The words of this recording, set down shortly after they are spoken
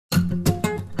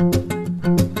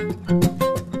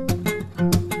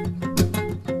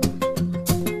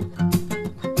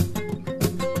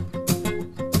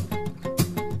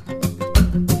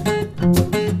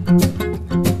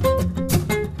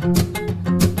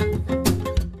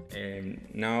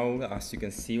now, as you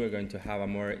can see, we're going to have a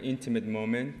more intimate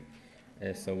moment.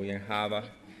 So we can have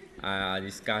a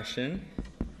discussion,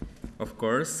 of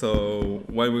course. So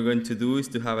what we're going to do is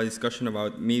to have a discussion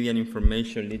about media and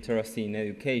information literacy in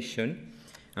education.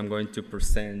 I'm going to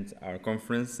present our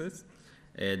conferences.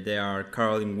 They are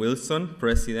Caroline Wilson,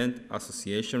 President,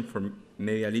 Association for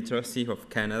Media Literacy of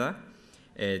Canada,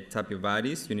 Tapio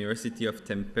Varis, University of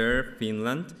Tampere,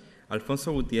 Finland,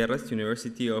 Alfonso Gutierrez,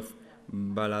 University of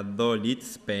Valladolid,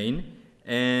 Spain,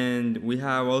 and we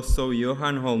have also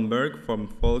Johan Holmberg from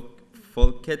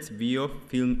Folkets Bio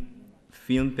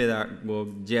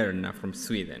Filmpedagogierna from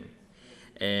Sweden.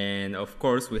 And of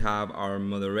course, we have our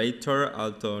moderator,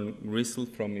 Alton Grisel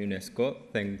from UNESCO.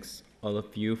 Thanks all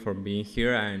of you for being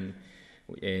here, and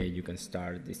you can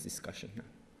start this discussion now.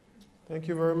 Thank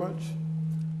you very much.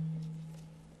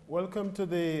 Welcome to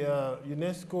the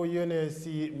UNESCO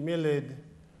UNSC MILID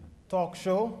talk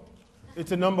show. It's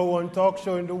the #1 talk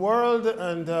show in the world,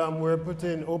 and we're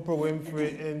putting Oprah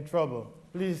Winfrey in trouble.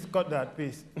 Please cut that,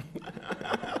 please.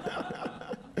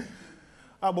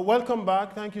 But welcome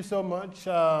back. Thank you so much.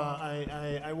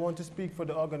 I want to speak for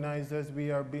the organizers.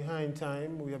 We are behind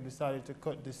time. We have decided to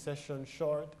cut this session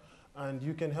short, and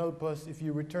you can help us if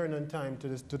you return on time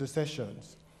to the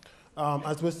sessions.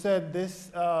 As was said,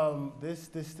 this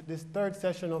third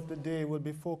session of the day will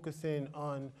be focusing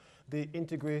on the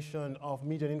integration of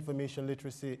media and information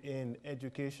literacy in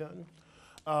education.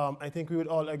 I think we would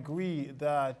all agree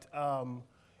that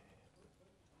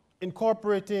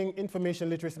incorporating information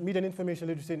literacy, media and information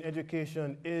literacy in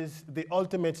education is the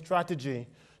ultimate strategy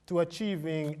to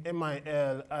achieving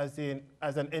MIL as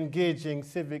an engaging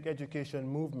civic education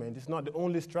movement. It's not the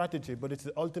only strategy, but it's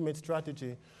the ultimate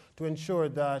strategy to ensure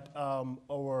that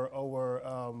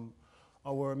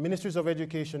our ministries of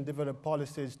education develop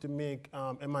policies to make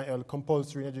MIL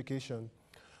compulsory in education.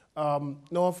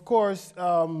 Now, of course,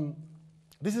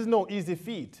 this is no easy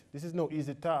feat. This is no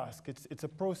easy task. It's a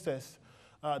process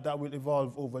that will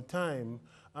evolve over time.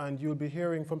 And you'll be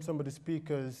hearing from some of the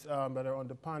speakers that are on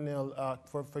the panel.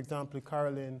 For example,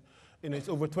 Caroline, it's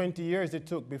over 20 years it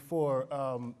took before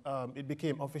it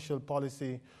became official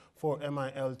policy for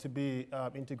MIL to be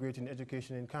integrated in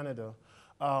education in Canada.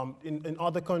 In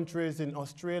other countries, in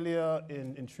Australia,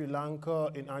 in Sri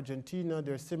Lanka, in Argentina,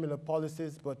 there are similar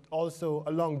policies, but also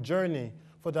a long journey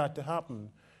for that to happen.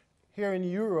 Here in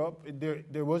Europe,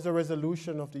 there was a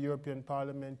resolution of the European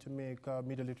Parliament to make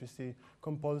media literacy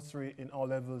compulsory in all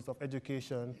levels of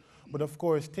education. But of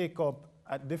course, take up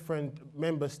at different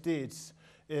member states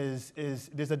there's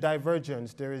a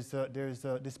divergence. There's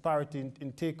a disparity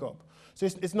in take up. So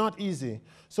it's not easy.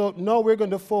 So now we're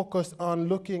going to focus on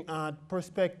looking at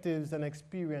perspectives and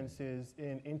experiences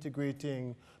in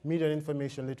integrating media and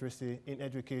information literacy in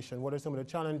education. What are some of the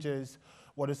challenges?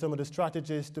 What are some of the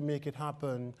strategies to make it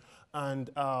happen? And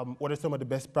what are some of the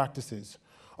best practices?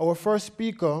 Our first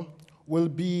speaker will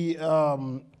be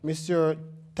Mr.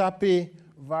 Tapio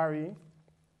Varis.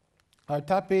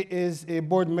 Tapio is a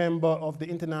board member of the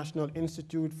International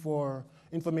Institute for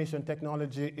Information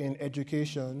Technology in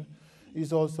Education.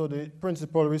 He's also the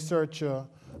principal researcher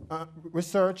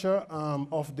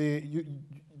of the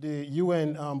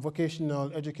UN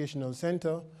Vocational Educational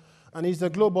Center. And he's a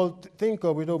global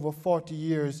thinker with over 40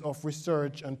 years of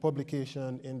research and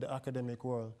publication in the academic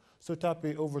world. So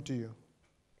Tapio, over to you.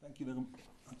 Thank you very much.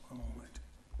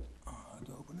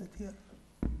 To open it here.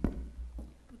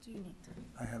 What do you need?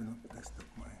 I have not tested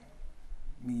my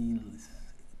meals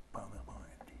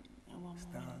PowerPoint.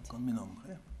 Está con mi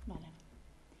nombre. Vale.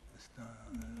 Está.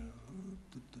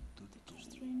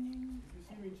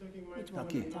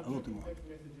 Aquí, al último.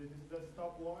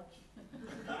 Stopwatch.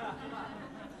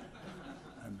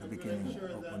 At the beginning,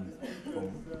 open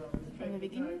From the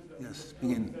beginning? Yes,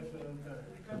 begin.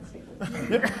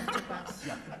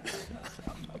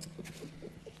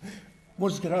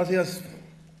 Muchas gracias.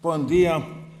 Buen día.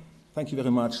 Thank you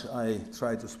very much. I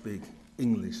try to speak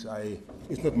English.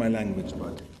 It's not my language,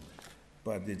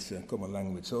 but it's a common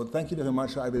language. So thank you very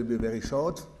much. I will be very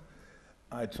short.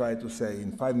 I try to say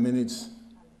in 5 minutes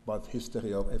about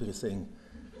history of everything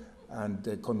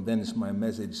and condense my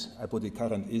message. I put the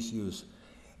current issues.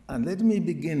 And let me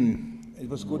begin. It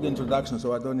was a good introduction,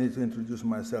 so I don't need to introduce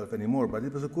myself anymore, but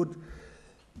it was a good.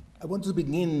 I want to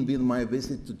begin with my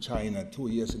visit to China 2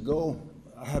 years ago.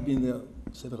 I have been there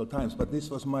several times, but this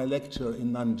was my lecture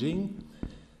in Nanjing,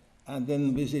 and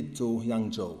then visit to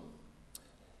Yangzhou.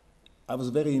 I was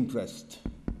very impressed.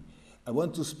 I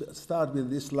want to start with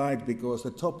this slide because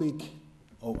the topic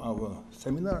of our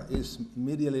seminar is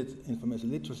media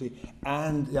information literacy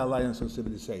and the Alliance of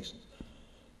Civilizations.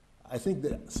 I think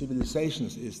that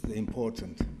civilizations is the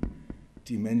important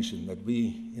dimension that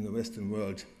we in the Western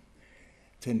world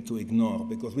tend to ignore,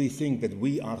 because we think that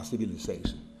we are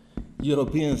civilization.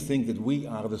 Europeans think that we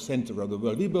are the center of the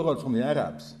world. We borrowed from the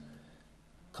Arabs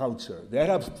culture. The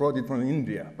Arabs brought it from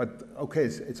India, but okay,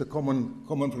 it's a common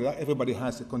everybody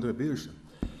has a contribution.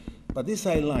 But this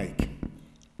I like,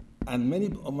 and many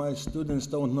of my students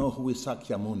don't know who is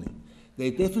Sakyamuni.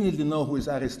 They definitely know who is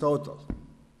Aristotle,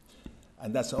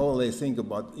 and that's all they think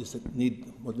about is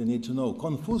what we need to know.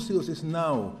 Confucius is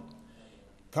now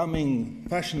coming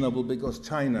fashionable because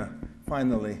China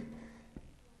finally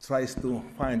tries to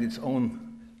find its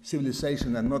own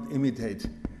civilization and not imitate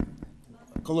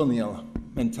colonial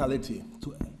mentality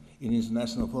in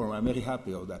international forum. I'm very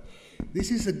happy of that. This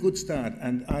is a good start,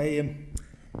 and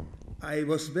I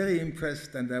was very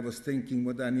impressed, and I was thinking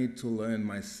what I need to learn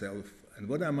myself, and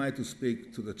what am I to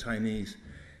speak to the Chinese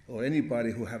or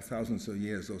anybody who have thousands of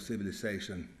years of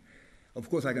civilization. Of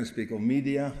course, I can speak of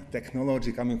media,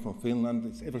 technology coming from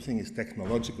Finland. Everything is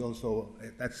technological, so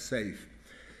that's safe.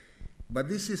 But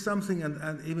this is something,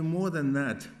 and even more than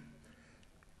that,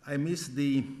 I miss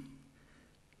the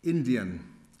Indian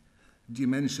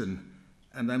dimension.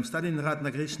 And I'm studying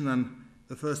Radhakrishnan,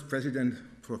 the first president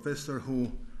professor,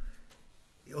 who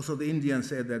also the Indians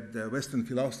said that the Western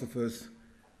philosophers,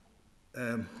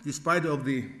 despite of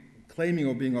the claiming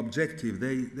of being objective,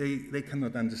 they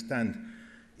cannot understand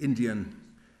Indian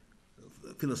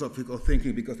philosophical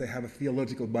thinking because they have a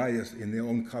theological bias in their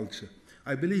own culture.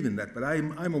 I believe in that, but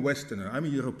I'm a Westerner, I'm a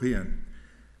European.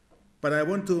 But I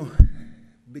want to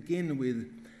begin with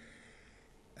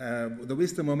the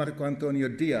wisdom of Marco Antonio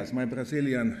Dias, my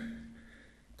Brazilian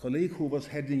colleague who was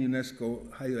heading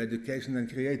UNESCO higher education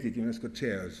and created UNESCO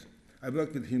chairs. I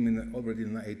worked with him already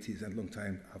in the 80s and a long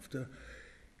time after.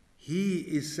 He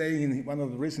is saying in one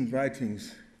of the recent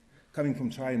writings coming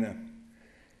from China,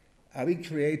 are we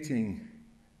creating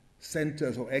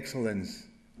centers of excellence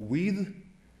with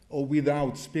or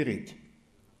without spirit?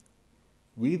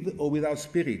 With or without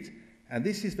spirit? And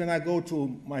this is when I go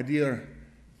to my dear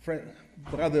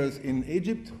brothers in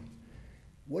Egypt.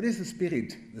 What is the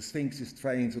spirit the Sphinx is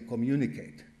trying to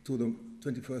communicate to the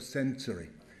 21st century?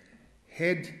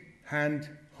 Head, hand,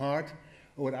 heart,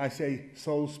 or what I say,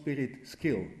 soul, spirit,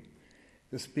 skill.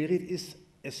 The spirit is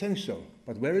essential,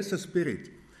 but where is the spirit?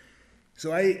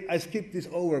 So I skipped this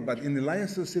over, but in the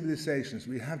Alliance of Civilizations,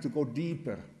 we have to go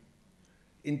deeper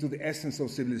into the essence of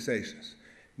civilizations.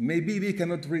 Maybe we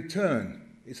cannot return.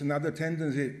 It's another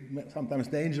tendency, sometimes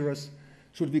dangerous.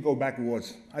 Should we go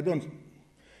backwards? I don't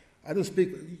speak,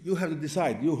 you have to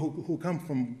decide, you who come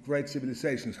from great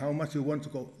civilizations, how much you want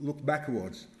to look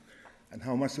backwards and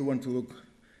how much you want to look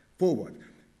forward.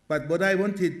 But what I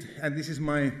wanted, and this is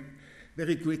my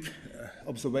very quick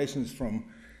observations from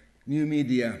new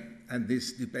media and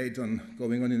this debate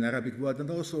going on in the Arabic world and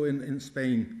also in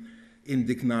Spain,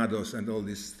 indignados and all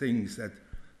these things, that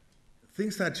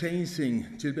things are changing.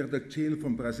 Gilberto Gil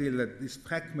from Brazil, that this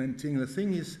fragmenting, the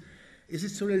thing is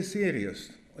it really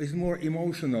serious? Or is it more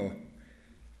emotional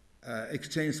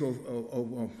exchange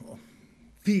of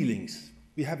feelings?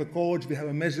 We have a gauge, we have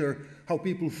a measure how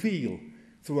people feel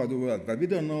throughout the world, but we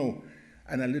don't know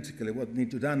analytically what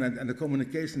needs to be done, and the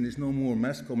communication is no more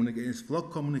mass communication, it's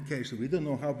flock communication. We don't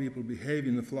know how people behave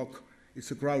in a flock.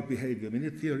 It's a crowd behavior. We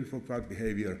need theory for crowd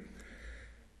behavior.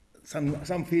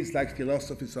 Some fields like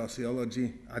philosophy,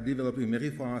 sociology are developing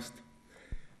very fast,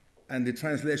 and the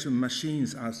translation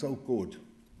machines are so good.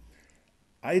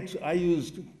 I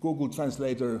used Google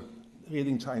Translator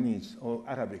reading Chinese or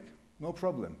Arabic, no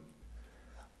problem.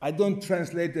 I don't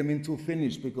translate them into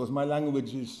Finnish because my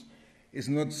language is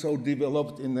not so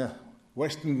developed in the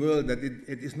Western world that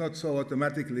it is not so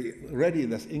automatically ready.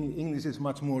 English is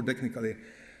much more technically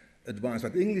advanced,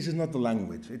 but English is not the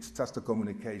language, it's just a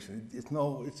communication.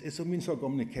 It's a means of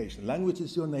communication. Language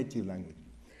is your native language.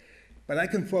 But I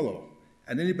can follow,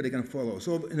 and anybody can follow.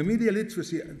 So in the media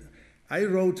literacy, I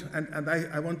wrote, and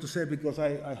I want to say, because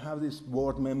I have this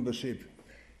board membership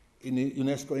in the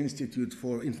UNESCO Institute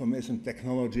for Information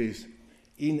Technologies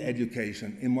in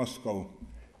Education in Moscow,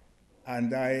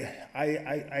 and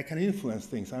I can influence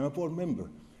things. I'm a board member.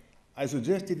 I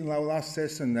suggested in our last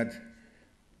session that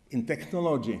in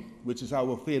technology, which is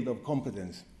our field of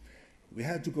competence, we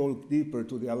had to go deeper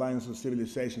to the Alliance of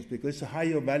Civilizations because it's a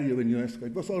higher value in UNESCO.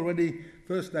 It was already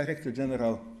first Director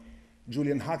General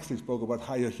Julian Huxley spoke about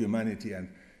higher humanity and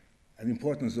the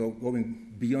importance of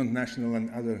going beyond national and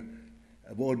other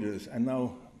borders. And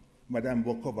now Madame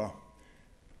Bokova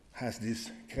has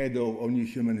this credo of new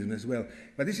humanism as well.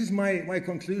 But this is my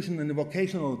conclusion in the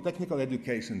vocational technical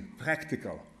education,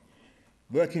 practical,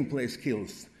 working place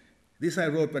skills. This I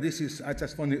wrote, but this is, I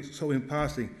just want to show in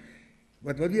passing.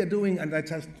 But what we are doing, and I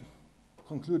just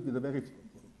conclude with a very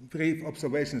brief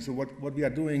observation. So what we are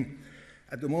doing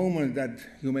at the moment that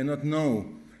you may not know,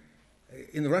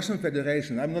 in the Russian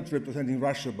Federation, I'm not representing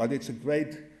Russia, but it's a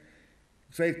great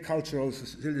cultural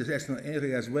civilizational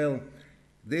area as well.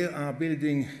 They are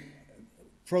building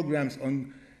programs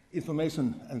on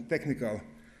information and technical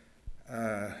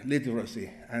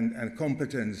literacy and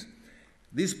competence.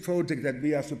 This project that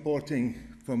we are supporting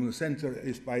from the center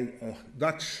is by a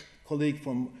Dutch colleague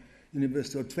from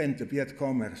University of Twente, Piet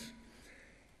Commerce,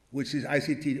 which is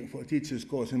ICT for teachers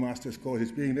course and master's course.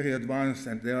 It's being very advanced,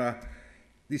 and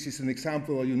this is an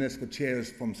example of UNESCO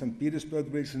chairs from St.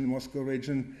 Petersburg region, Moscow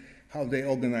region, how they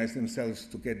organize themselves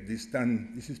to get this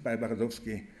done. This is by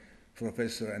Baradovsky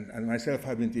professor, and myself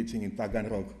have been teaching in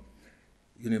Taganrog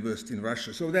University in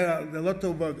Russia. So there are a lot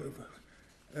of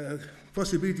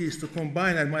possibilities to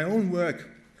combine, and my own work.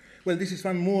 Well, this is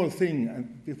one more thing,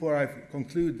 and before I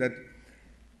conclude, that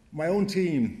my own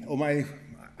team, I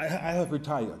have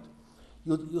retired.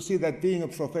 You see that being a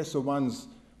professor once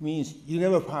means you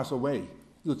never pass away.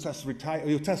 You just retire,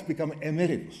 you just become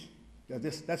emeritus.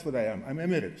 That's what I am. I'm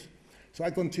emeritus. So I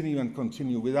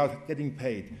continue without getting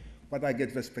paid, but I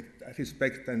get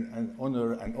respect and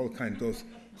honor and all kinds of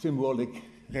symbolic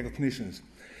recognitions.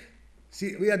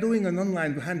 See, we are doing an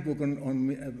online handbook on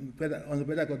the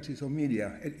pedagogies of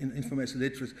media, information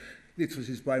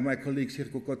literacies by my colleague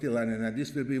Sirku Kotilainen, and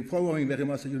this will be following very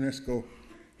much the UNESCO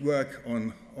work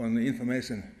on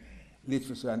information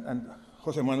literacy, and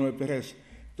Jose Manuel Perez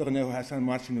Torneo has done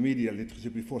much in the media literacy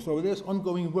before. So there's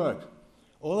ongoing work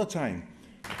all the time.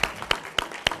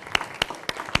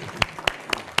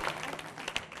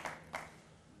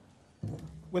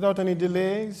 Without any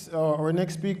delays, our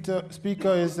next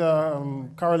speaker is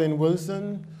Caroline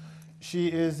Wilson. She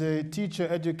is a teacher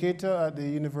educator at the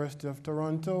University of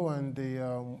Toronto and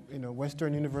the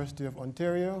Western University of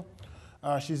Ontario.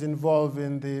 She's involved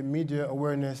in the Media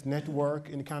Awareness Network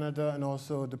in Canada and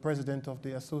also the president of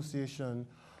the Association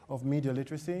of Media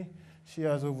Literacy. She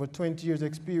has over 20 years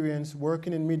experience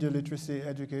working in media literacy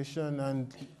education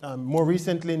and more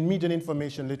recently in media and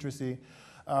information literacy.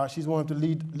 She's one of the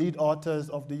lead authors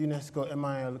of the UNESCO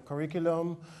MIL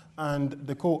curriculum and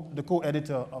the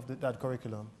co-editor of that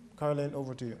curriculum. Caroline,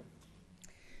 over to you.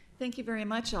 Thank you very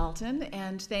much, Alton,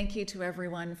 and thank you to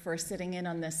everyone for sitting in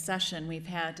on this session. We've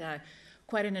had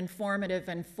quite an informative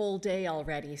and full day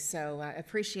already, so I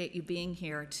appreciate you being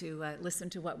here to listen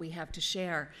to what we have to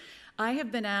share. I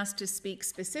have been asked to speak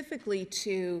specifically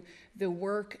to the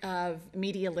work of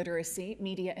media literacy,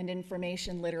 media and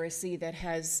information literacy that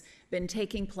has been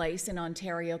taking place in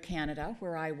Ontario, Canada,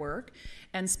 where I work,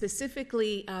 and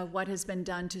specifically what has been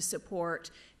done to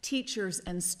support teachers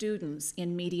and students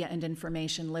in media and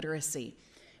information literacy.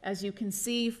 As you can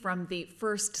see from the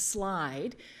first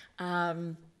slide,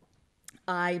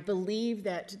 I believe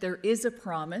that there is a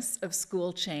promise of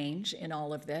school change in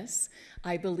all of this.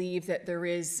 I believe that there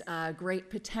is great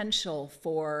potential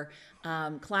for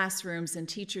classrooms and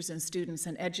teachers and students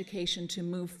and education to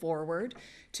move forward,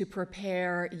 to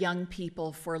prepare young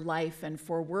people for life and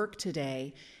for work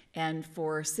today, and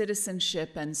for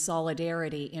citizenship and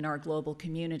solidarity in our global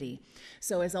community.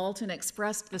 So as Alton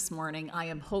expressed this morning, I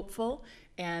am hopeful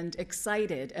and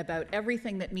excited about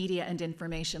everything that media and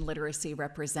information literacy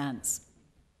represents.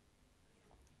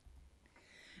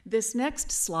 This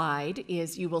next slide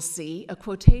is, you will see, a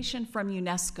quotation from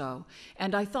UNESCO,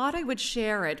 and I thought I would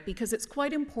share it because it's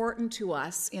quite important to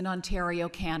us in Ontario,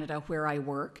 Canada, where I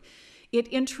work. It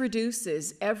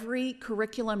introduces every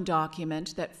curriculum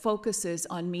document that focuses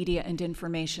on media and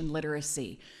information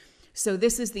literacy. So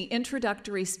this is the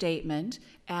introductory statement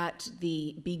at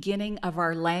the beginning of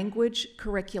our language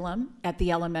curriculum at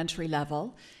the elementary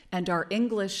level and our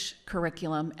English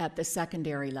curriculum at the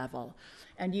secondary level.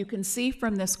 And you can see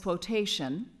from this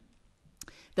quotation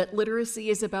that literacy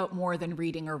is about more than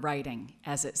reading or writing,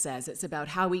 as it says. It's about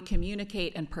how we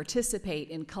communicate and participate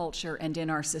in culture and in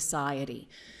our society.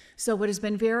 So what has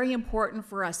been very important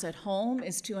for us at home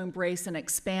is to embrace an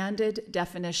expanded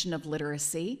definition of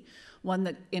literacy, one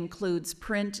that includes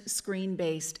print,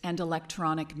 screen-based, and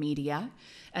electronic media,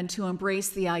 and to embrace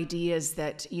the ideas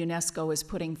that UNESCO is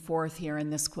putting forth here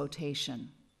in this quotation.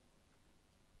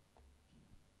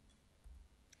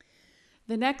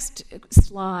 The next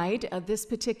slide of this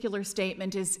particular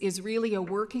statement is really a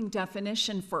working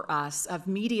definition for us of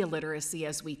media literacy,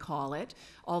 as we call it,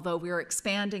 although we're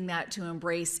expanding that to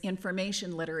embrace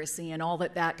information literacy and all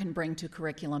that that can bring to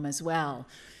curriculum as well.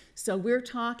 So we're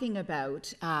talking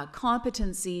about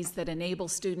competencies that enable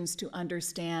students to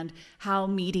understand how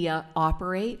media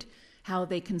operate, how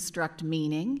they construct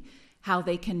meaning, how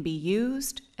they can be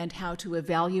used, and how to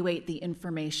evaluate the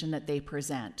information that they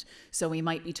present. So we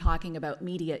might be talking about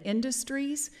media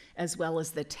industries as well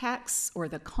as the texts or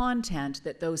the content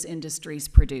that those industries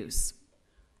produce.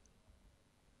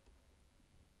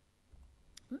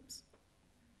 Oops.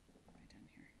 Right down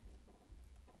here.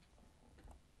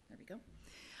 There we go.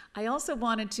 I also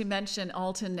wanted to mention,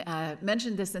 Alton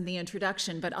mentioned this in the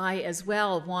introduction, but I as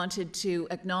well wanted to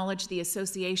acknowledge the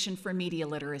Association for Media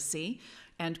Literacy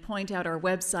and point out our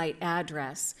website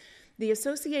address. The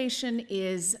association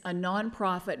is a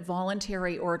nonprofit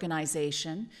voluntary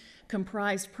organization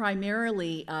comprised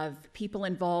primarily of people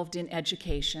involved in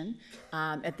education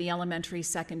at the elementary,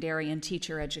 secondary, and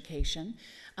teacher education.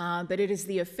 But it is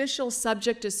the official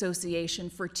subject association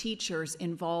for teachers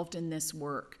involved in this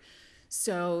work.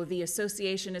 So the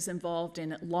association is involved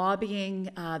in lobbying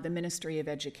the Ministry of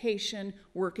Education,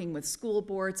 working with school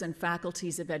boards and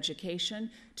faculties of education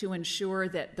to ensure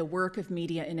that the work of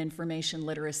media and information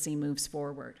literacy moves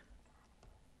forward.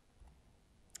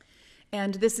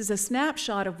 And this is a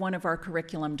snapshot of one of our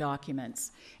curriculum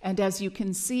documents. And as you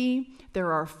can see,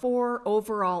 there are 4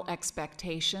 overall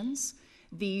expectations.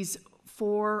 These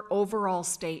 4 overall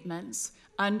statements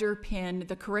underpin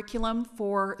the curriculum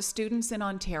for students in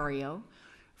Ontario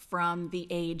from the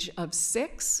age of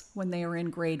 6, when they are in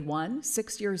grade 1,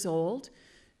 6 years old,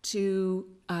 to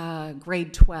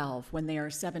grade 12, when they are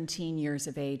 17 years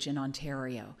of age in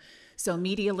Ontario. So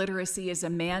media literacy is a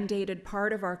mandated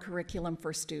part of our curriculum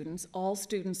for students. All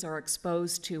students are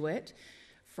exposed to it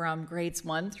from grades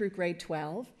 1 through grade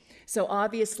 12. So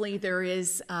obviously there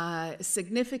is a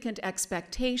significant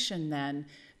expectation then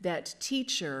that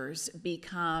teachers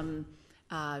become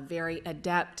very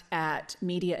adept at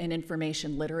media and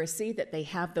information literacy, that they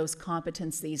have those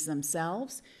competencies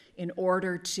themselves in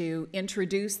order to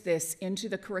introduce this into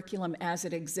the curriculum as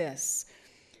it exists.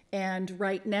 And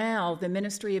right now, the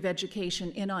Ministry of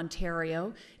Education in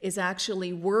Ontario is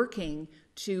actually working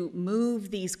to move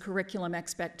these curriculum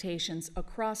expectations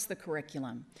across the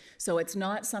curriculum. So it's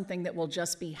not something that will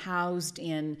just be housed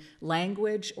in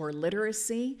language or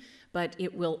literacy, but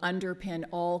it will underpin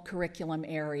all curriculum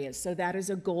areas. So that is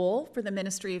a goal for the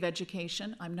Ministry of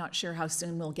Education. I'm not sure how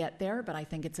soon we'll get there, but I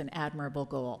think it's an admirable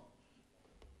goal.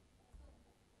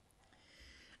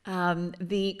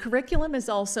 The curriculum is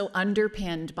also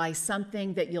underpinned by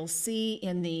something that you'll see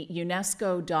in the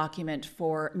UNESCO document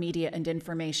for media and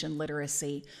information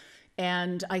literacy.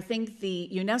 And I think the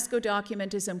UNESCO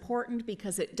document is important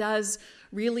because it does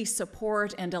really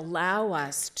support and allow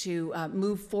us to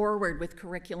move forward with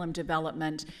curriculum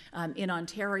development in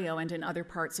Ontario and in other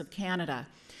parts of Canada.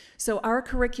 So our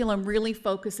curriculum really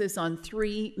focuses on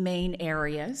 3 main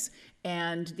areas,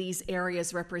 and these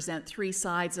areas represent 3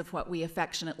 sides of what we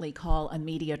affectionately call a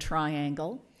media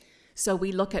triangle. So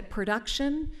we look at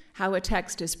production, how a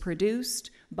text is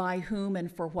produced, by whom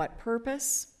and for what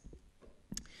purpose.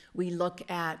 We look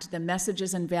at the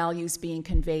messages and values being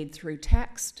conveyed through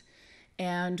text,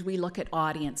 and we look at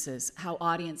audiences, how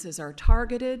audiences are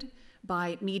targeted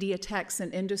by media texts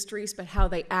and industries, but how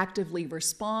they actively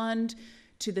respond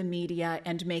to the media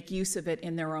and make use of it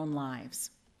in their own lives.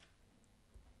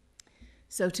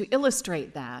 So to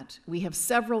illustrate that, we have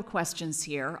several questions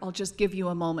here. I'll just give you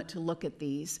a moment to look at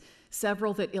these,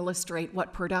 several that illustrate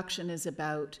what production is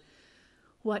about,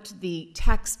 what the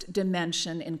text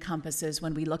dimension encompasses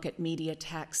when we look at media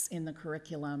texts in the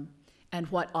curriculum, and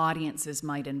what audiences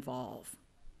might involve.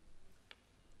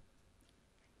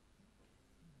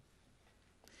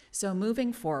 So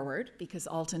moving forward, because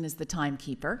Alton is the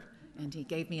timekeeper, and he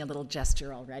gave me a little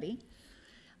gesture already,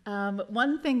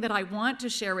 one thing that I want to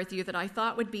share with you that I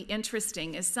thought would be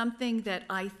interesting is something that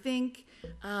I think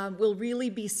will really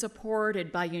be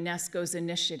supported by UNESCO's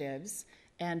initiatives.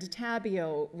 And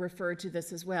Tabio referred to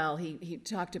this as well. He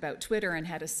talked about Twitter and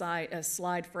had a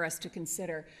slide for us to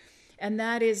consider. And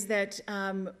that is that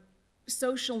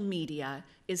social media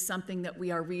is something that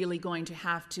we are really going to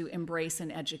have to embrace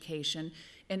in education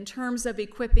in terms of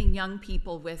equipping young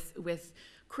people with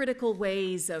critical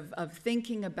ways of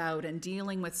thinking about and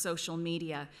dealing with social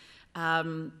media.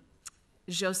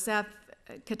 Joseph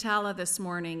Catala this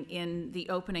morning in the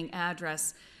opening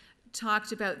address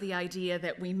talked about the idea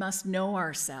that we must know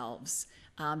ourselves,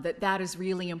 that is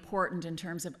really important in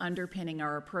terms of underpinning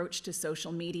our approach to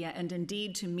social media and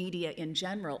indeed to media in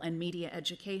general and media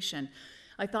education.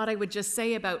 I thought I would just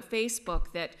say about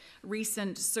Facebook that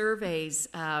recent surveys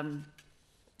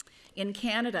in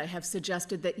Canada have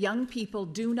suggested that young people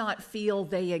do not feel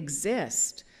they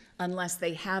exist unless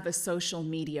they have a social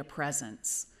media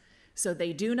presence. So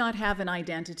they do not have an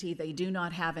identity, they do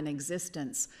not have an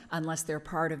existence unless they're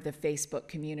part of the Facebook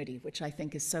community, which I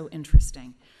think is so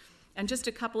interesting. And just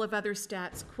a couple of other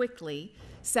stats quickly.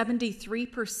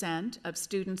 73% of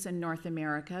students in North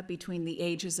America between the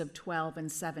ages of 12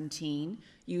 and 17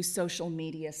 use social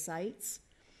media sites.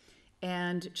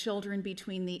 And children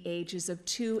between the ages of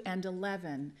 2 and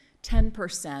 11,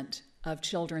 10% of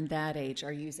children that age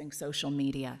are using social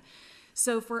media.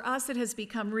 So for us, it has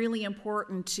become really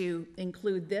important to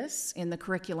include this in the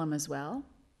curriculum as well.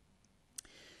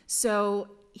 So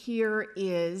here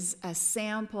is a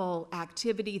sample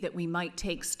activity that we might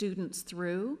take students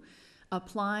through,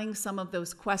 applying some of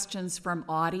those questions from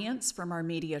audience, from our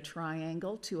media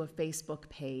triangle, to a Facebook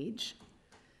page.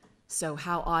 So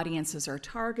how audiences are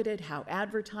targeted, how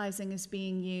advertising is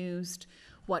being used,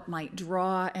 what might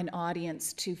draw an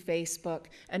audience to Facebook.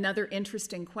 Another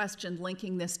interesting question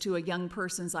linking this to a young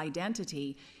person's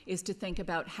identity is to think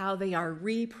about how they are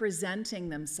representing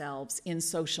themselves in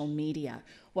social media,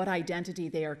 what identity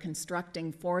they are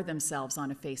constructing for themselves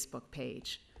on a Facebook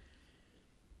page.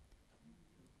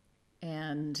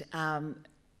 And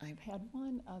I've had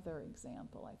one other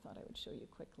example I thought I would show you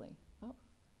quickly. Oh.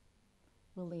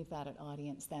 We'll leave that at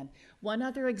audience then. One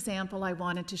other example I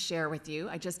wanted to share with you,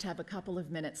 I just have a couple of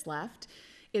minutes left,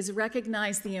 is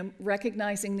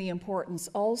recognizing the importance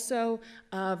also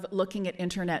of looking at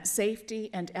internet safety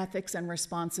and ethics and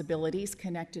responsibilities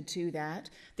connected to that.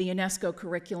 The UNESCO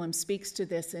curriculum speaks to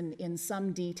this in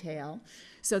some detail.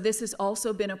 So this has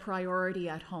also been a priority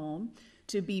at home,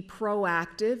 to be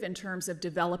proactive in terms of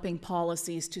developing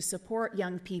policies to support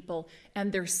young people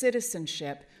and their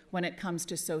citizenship when it comes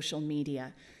to social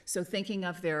media. So thinking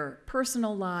of their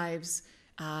personal lives,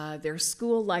 their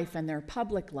school life and their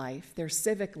public life, their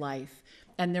civic life,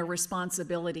 and their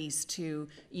responsibilities to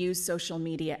use social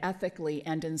media ethically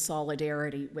and in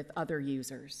solidarity with other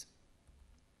users.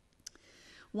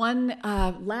 One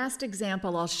last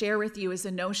example I'll share with you is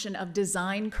a notion of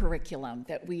design curriculum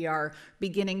that we are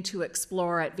beginning to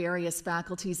explore at various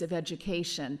faculties of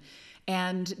education.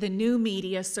 And the new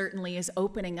media certainly is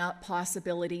opening up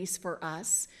possibilities for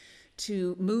us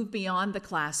to move beyond the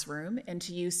classroom and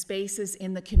to use spaces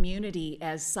in the community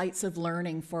as sites of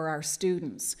learning for our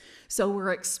students. So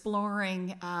we're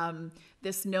exploring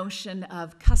this notion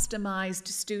of customized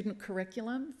student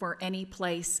curriculum for any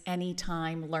place,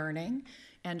 anytime learning.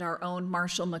 And our own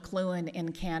Marshall McLuhan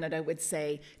in Canada would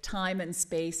say, time and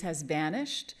space has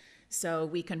vanished. So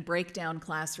we can break down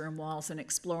classroom walls and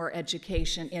explore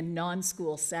education in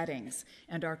non-school settings,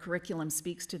 and our curriculum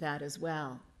speaks to that as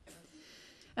well.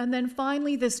 And then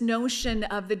finally, this notion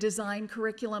of the design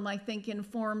curriculum, I think,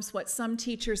 informs what some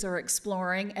teachers are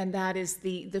exploring, and that is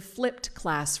the flipped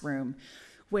classroom,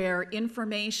 where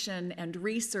information and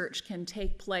research can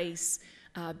take place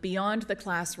beyond the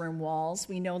classroom walls.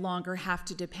 We no longer have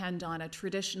to depend on a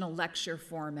traditional lecture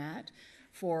format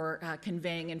for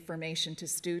conveying information to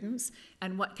students.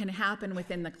 And what can happen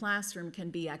within the classroom can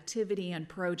be activity and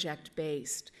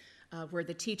project-based, where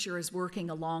the teacher is working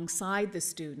alongside the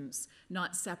students,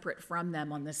 not separate from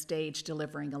them on the stage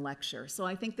delivering a lecture. So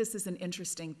I think this is an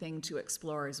interesting thing to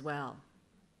explore as well.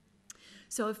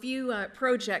 So a few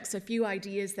projects, a few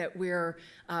ideas that we're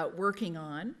working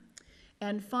on.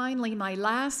 And finally, my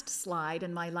last slide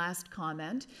and my last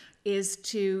comment is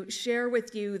to share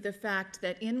with you the fact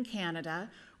that in Canada,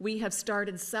 we have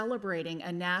started celebrating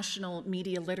a National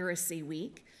Media Literacy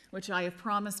Week, which I have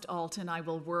promised Alton I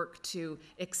will work to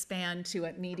expand to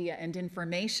a Media and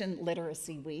Information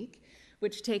Literacy Week,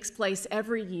 which takes place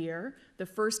every year, the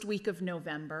first week of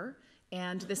November.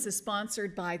 And this is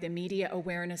sponsored by the Media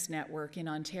Awareness Network in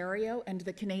Ontario and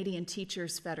the Canadian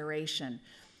Teachers Federation.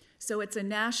 So it's a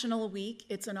national week.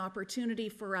 It's an opportunity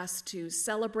for us to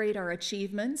celebrate our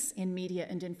achievements in media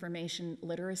and information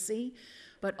literacy,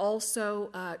 but also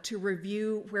to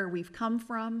review where we've come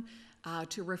from,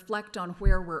 to reflect on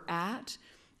where we're at,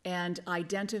 and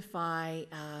identify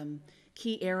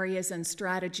key areas and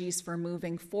strategies for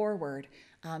moving forward.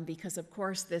 Because of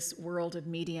course this world of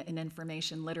media and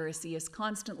information literacy is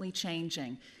constantly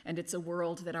changing, and it's a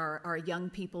world that our young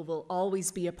people will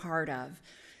always be a part of.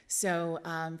 So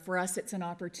for us, it's an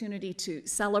opportunity to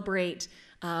celebrate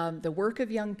the work of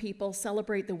young people,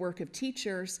 celebrate the work of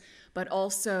teachers, but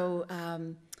also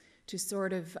to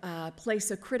sort of place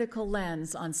a critical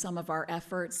lens on some of our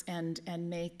efforts and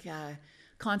make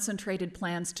concentrated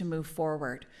plans to move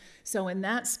forward. So in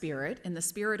that spirit, in the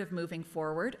spirit of moving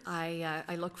forward,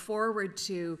 I look forward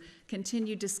to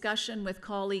continued discussion with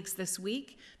colleagues this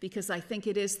week, because I think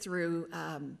it is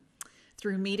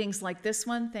through meetings like this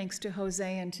one, thanks to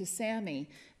Jose and to Sammy,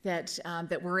 that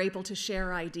we're able to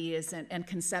share ideas and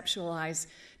conceptualize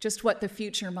just what the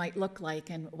future might look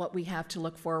like and what we have to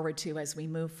look forward to as we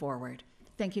move forward.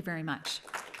 Thank you very much.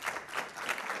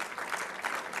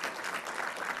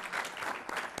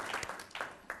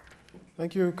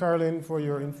 Thank you, Caroline, for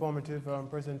your informative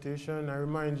presentation. I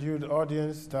remind you, the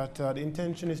audience, that the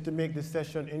intention is to make this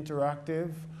session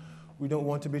interactive. We don't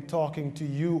want to be talking to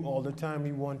you all the time.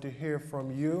 We want to hear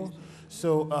from you.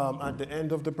 So at the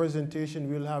end of the presentation,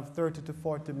 we'll have 30 to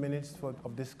 40 minutes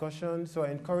of discussion. So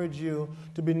I encourage you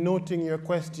to be noting your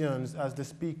questions as the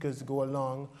speakers go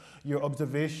along, your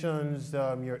observations,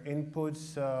 your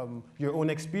inputs, your own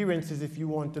experiences if you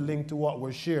want to link to what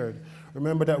was shared.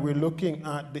 Remember that we're looking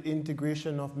at the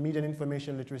integration of media and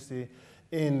information literacy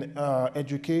in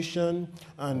education,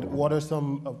 and what are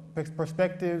some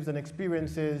perspectives and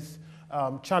experiences,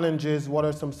 challenges, what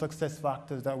are some success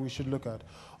factors that we should look at.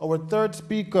 Our third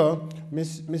speaker,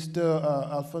 Mr.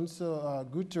 Alfonso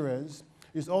Gutierrez,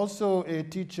 is also a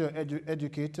teacher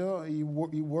educator. He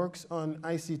works on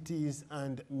ICTs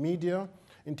and media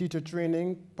in teacher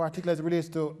training, particularly as it relates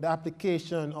to the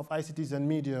application of ICTs and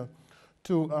media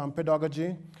to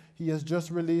pedagogy. He has just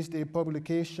released a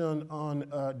publication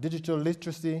on digital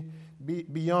literacy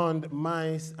beyond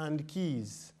mice and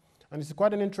keys. And it's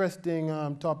quite an interesting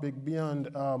topic, beyond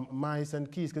mice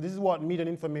and keys, because this is what media and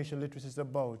information literacy is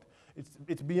about.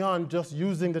 It's beyond just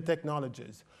using the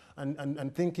technologies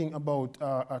and thinking about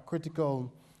a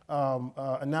critical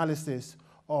analysis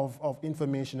of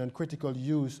information and critical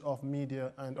use of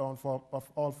media and of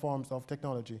all forms of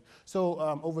technology. So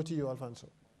over to you, Alfonso.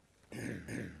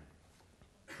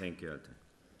 Thank you, Alton.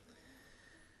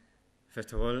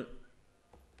 First of all,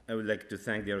 I would like to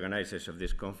thank the organizers of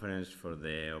this conference for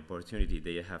the opportunity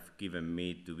they have given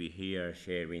me to be here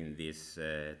sharing this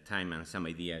time and some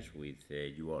ideas with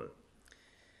you all.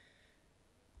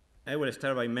 I will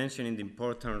start by mentioning the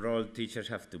important role teachers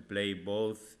have to play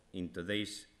both in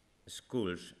today's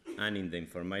schools and in the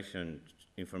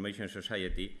information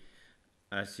society,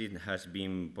 as it has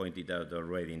been pointed out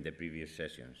already in the previous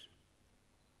sessions.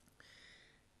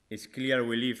 It's clear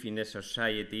we live in a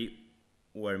society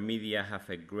where media have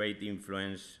a great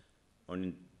influence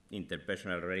on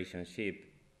interpersonal relationship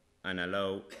and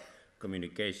allow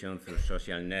communication through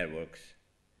social networks.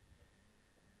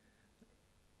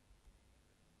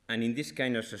 And in this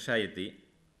kind of society,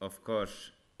 of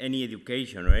course, any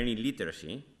education or any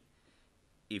literacy,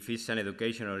 if it's an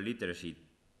education or literacy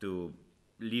to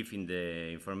live in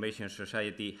the information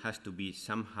society, has to be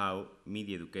somehow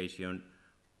media education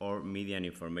or media and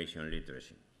information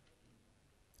literacy.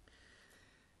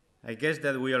 I guess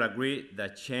that we all agree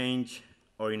that change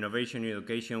or innovation in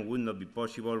education would not be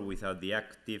possible without the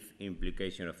active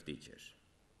implication of teachers.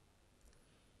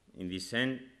 In this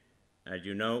end, as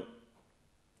you know,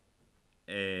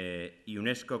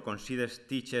 UNESCO considers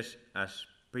teachers as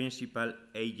principal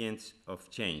agents of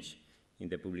change in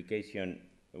the publication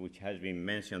which has been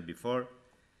mentioned before,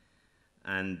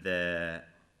 and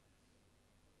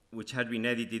which has been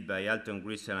edited by Alton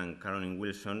Grisel and Caroline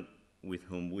Wilson, with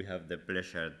whom we have the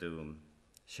pleasure to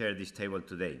share this table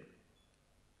today.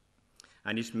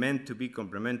 And it's meant to be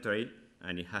complementary,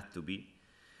 and it has to be,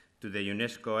 to the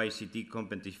UNESCO ICT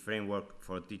Competency Framework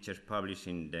for Teachers published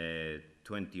in the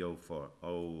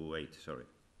 2008.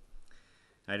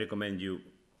 I recommend you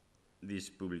these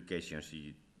publications.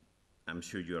 I'm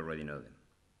sure you already know them.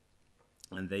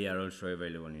 And they are also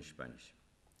available in Spanish.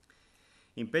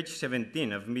 In page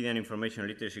 17 of Media and Information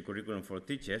Literacy Curriculum for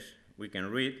Teachers, we can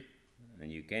read,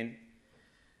 and you can,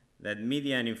 that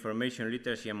media and information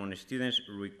literacy among students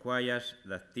requires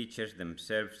that teachers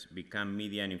themselves become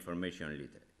media and information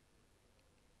literate.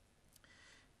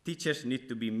 Teachers need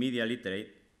to be media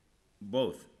literate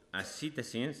both as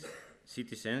citizens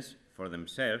for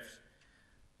themselves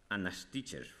and as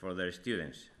teachers for their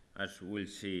students, as we'll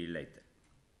see later.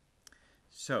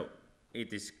 So,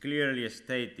 it is clearly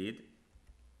stated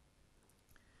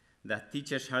that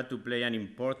teachers have to play an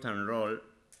important role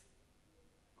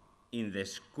in the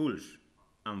schools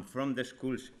and from the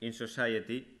schools in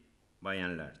society by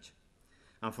and large.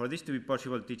 And for this to be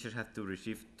possible, teachers have to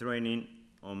receive training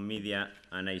on media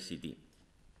and ICT.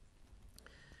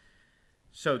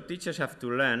 So teachers have to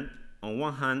learn, on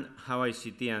one hand, how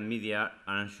ICT and media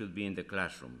are and should be in the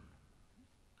classroom.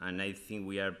 And I think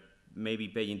we are maybe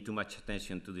paying too much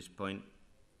attention to this point,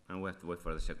 and we have to wait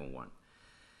for the second one.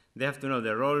 They have to know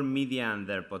the role media and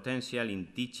their potential in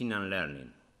teaching and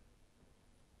learning,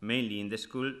 mainly in the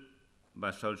school,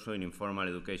 but also in informal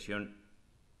education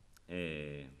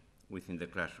within the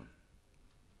classroom.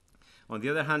 On the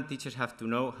other hand, teachers have to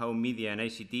know how media and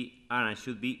ICT are and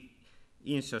should be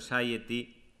in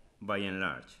society by and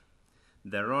large,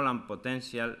 the role and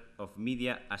potential of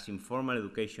media as informal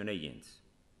education agents,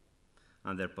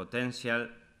 and their potential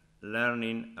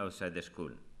learning outside the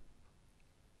school.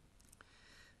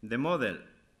 The model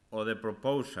or the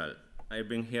proposal I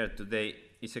bring here today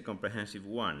is a comprehensive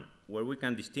one, where we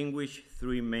can distinguish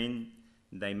three main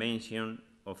dimensions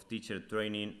of teacher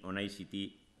training on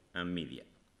ICT and media.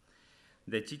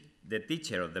 The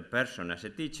teacher of the person as a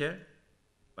teacher,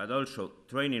 but also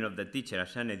training of the teacher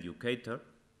as an educator,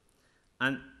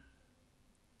 and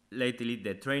lately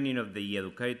the training of the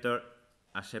educator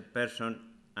as a person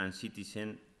and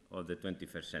citizen of the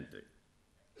 21st century.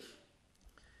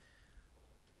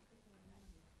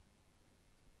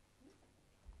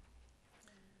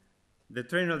 The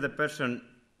training of the person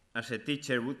as a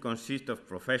teacher would consist of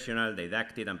professional,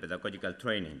 didactic, and pedagogical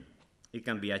training. It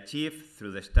can be achieved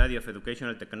through the study of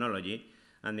educational technology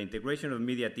and the integration of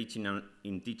media teaching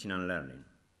in teaching and learning.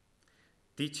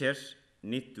 Teachers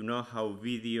need to know how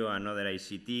video and other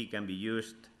ICT can be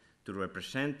used to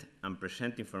represent and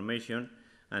present information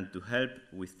and to help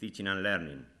with teaching and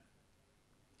learning.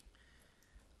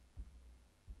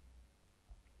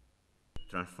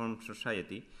 Transform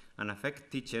society and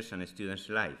affect teachers and students'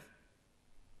 lives.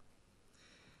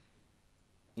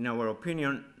 In our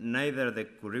opinion, neither the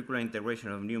curricular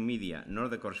integration of new media nor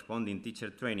the corresponding teacher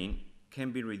training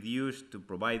can be reduced to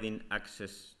providing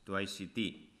access to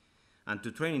ICT and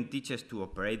to training teachers to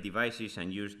operate devices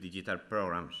and use digital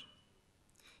programs.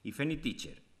 If any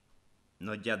teacher,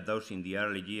 not just those in the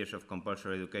early years of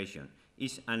compulsory education,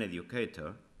 is an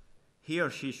educator, he or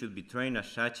she should be trained as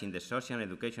such in the social and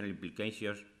educational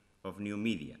implications of new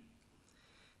media.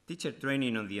 Teacher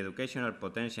training on the educational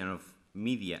potential of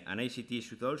media and ICT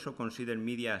should also consider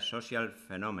media as social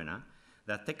phenomena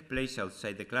that take place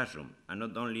outside the classroom and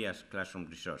not only as classroom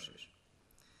resources.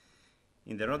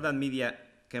 In the role that media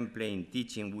can play in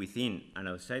teaching within and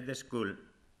outside the school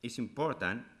is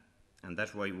important, and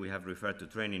that's why we have referred to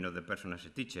training of the person as a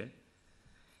teacher.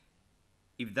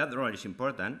 If that role is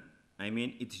important, I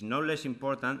mean it is no less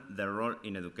important the role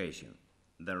in education,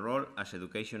 the role as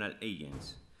educational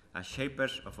agents, as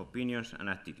shapers of opinions and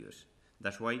attitudes.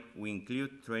 That's why we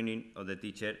include training of the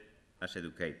teacher as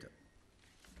educator.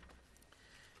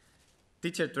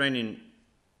 Teacher training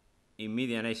in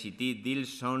media and ICT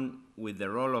deals on with the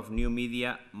role of new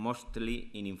media, mostly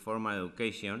in informal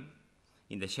education,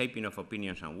 in the shaping of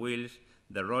opinions and wills,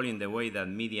 the role in the way that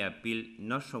media appeal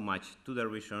not so much to the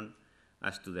reason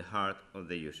as to the heart of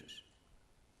the users.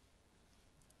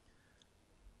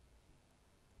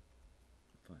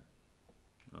 Fine.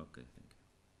 Okay, thank you.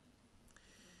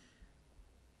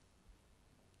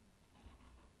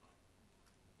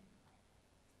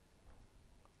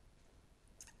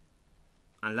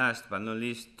 And last but not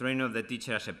least, training of the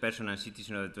teacher as a person and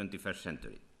citizen of the 21st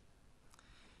century,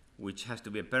 which has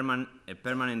to be a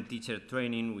permanent teacher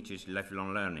training, which is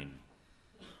lifelong learning.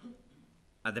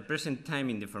 At the present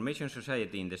time in the information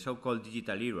society, in the so-called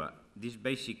digital era, this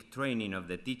basic training of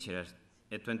the teacher as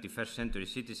a 21st century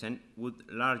citizen would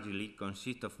largely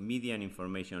consist of media and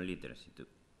information literacy too.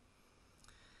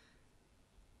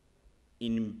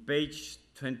 In page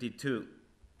 22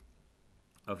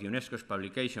 of UNESCO's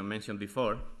publication mentioned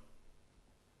before,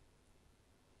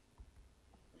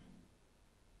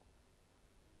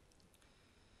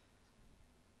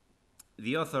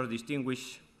 the author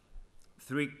distinguished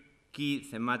three key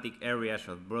thematic areas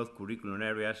of broad curriculum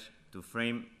areas to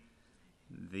frame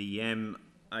the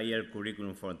MIL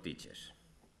curriculum for teachers.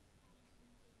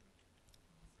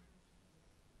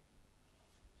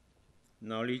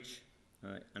 Knowledge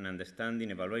and understanding,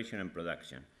 evaluation, and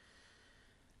production.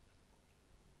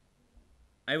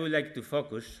 I would like to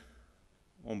focus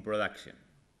on production.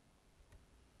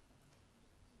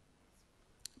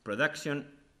 Production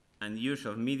and use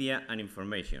of media and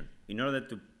information in order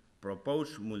to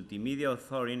propose multimedia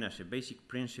authoring as a basic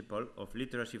principle of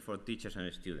literacy for teachers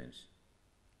and students.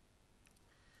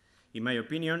 In my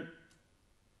opinion,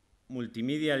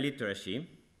 multimedia literacy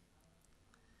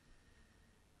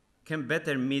can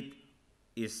better meet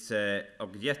its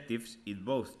objectives in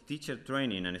both teacher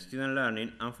training and student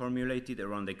learning and formulated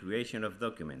around the creation of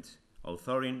documents,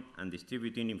 authoring and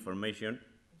distributing information.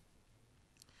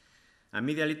 And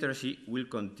media literacy will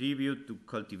contribute to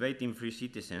cultivating free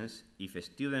citizens if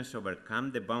students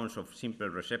overcome the bounds of simple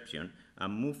reception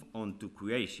and move on to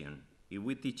creation, if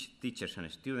we teach teachers and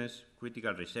students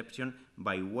critical reception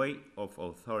by way of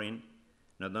authoring,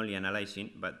 not only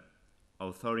analyzing, but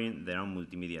authoring their own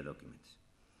multimedia documents.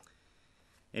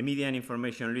 A media and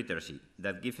information literacy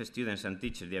that gives students and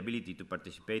teachers the ability to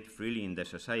participate freely in the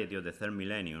society of the third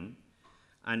millennium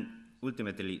and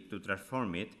ultimately to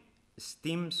transform it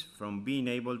stems from being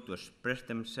able to express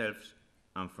themselves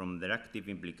and from their active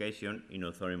implication in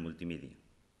authoring multimedia.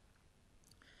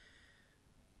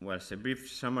 Well, as a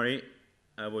brief summary,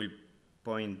 I will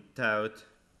point out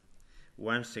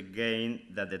once again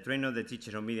that the training of the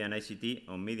teachers on media and ICT,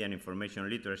 on media and information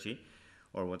literacy,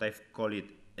 or what I call it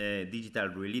digital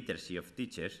reliteracy of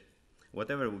teachers,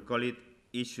 whatever we call it,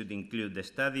 it should include the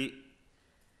study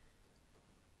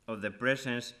of the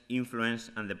presence,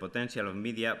 influence, and the potential of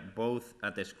media both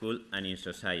at the school and in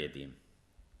society.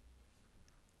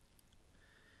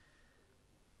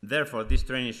 Therefore, this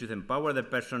training should empower the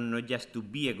person not just to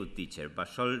be a good teacher, but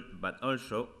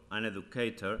also an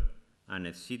educator and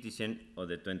a citizen of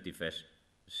the 21st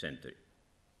century.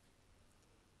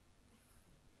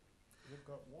 You've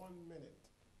got 1 minute.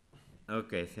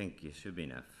 Okay, thank you. Should be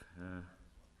enough.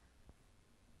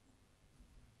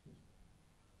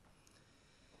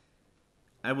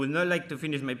 I would not like to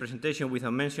finish my presentation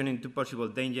without mentioning two possible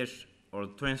dangers or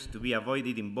trends to be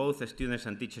avoided in both students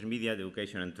and teachers' media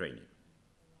education and training.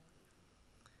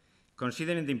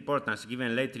 Considering the importance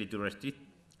given lately to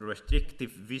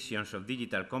restrictive visions of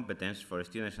digital competence for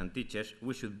students and teachers,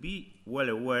 we should be well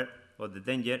aware of the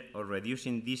danger of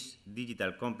reducing this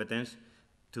digital competence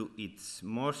to its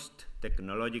most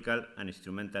technological and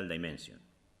instrumental dimension.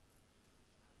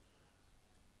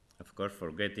 Of course,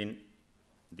 forgetting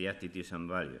the attitudes and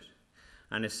values.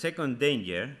 And a second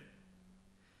danger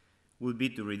would be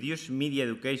to reduce media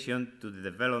education to the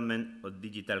development of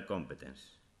digital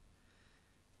competence.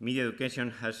 Media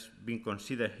education has been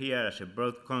considered here as a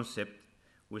broad concept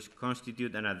which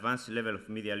constitutes an advanced level of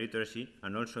media literacy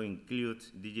and also includes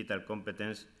digital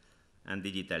competence and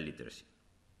digital literacy.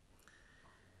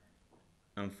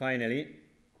 And finally,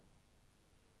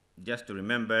 just to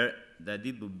remember that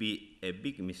it would be a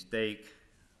big mistake,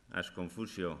 as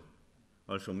Confucio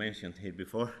also mentioned here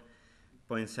before,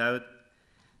 points out,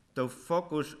 to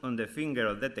focus on the finger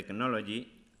of the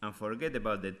technology and forget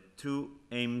about the true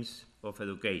aims of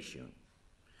education.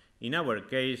 In our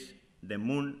case, the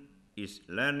moon is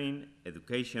learning,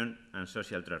 education, and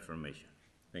social transformation.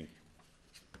 Thank you.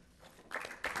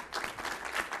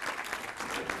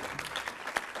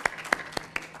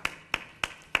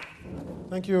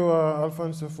 Thank you,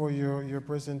 Alfonso, for your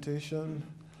presentation.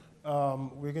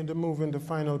 We're going to move in the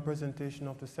final presentation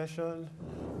of the session.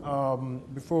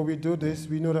 Before we do this,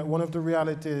 we know that one of the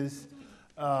realities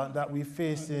that we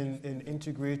face in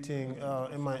integrating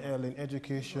MIL in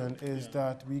education is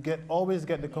that we always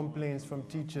get the complaints from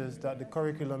teachers that the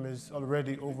curriculum is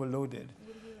already overloaded.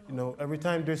 You know, every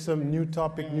time there's some new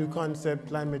topic, new concept,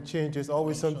 climate change, there's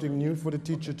always something new for the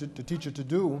teacher to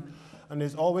do. And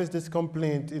there's always this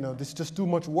complaint, you know, this is just too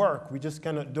much work, we just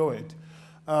cannot do it.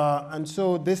 And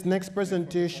so this next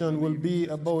presentation will be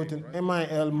about an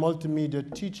MIL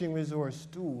multimedia teaching resource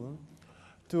tool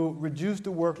to reduce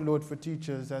the workload for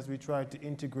teachers as we try to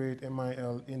integrate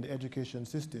MIL in the education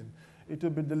system. It will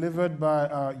be delivered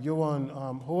by Johan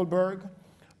Holberg.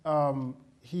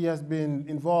 He has been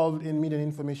involved in media and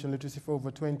information literacy for over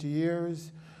 20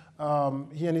 years.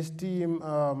 He and his team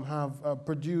have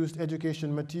produced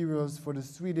education materials for the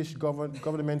Swedish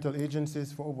governmental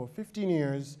agencies for over 15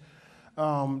 years.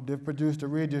 They've produced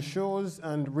radio shows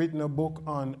and written a book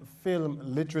on film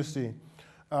literacy.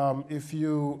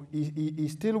 He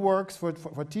still works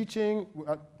for teaching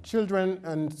children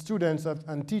and students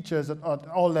and teachers at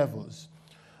all levels.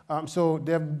 So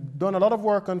they've done a lot of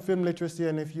work on film literacy,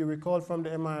 and if you recall from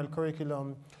the MIL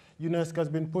curriculum, UNESCO has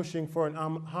been pushing for an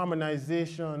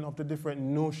harmonization of the different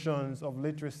notions of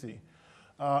literacy.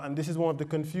 And this is one of the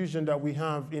confusion that we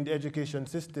have in the education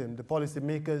system. The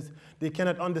policymakers, they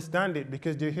cannot understand it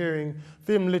because they're hearing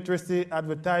film literacy,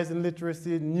 advertising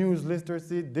literacy, news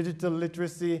literacy, digital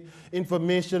literacy,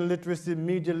 information literacy,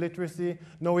 media literacy.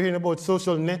 Now we're hearing about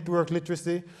social network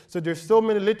literacy. So there's so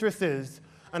many literacies.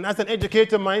 And as an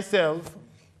educator myself,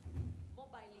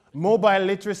 mobile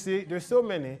literacy, there's so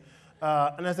many.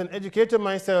 And as an educator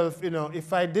myself, you know,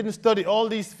 if I didn't study all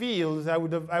these fields, I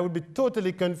would be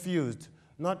totally confused.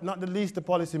 Not the least the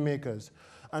policymakers.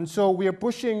 And so we are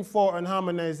pushing for an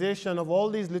harmonization of all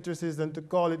these literacies and to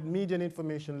call it media and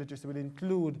information literacy would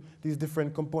include these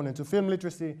different components. So film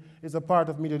literacy is a part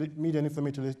of media and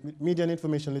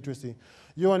information literacy.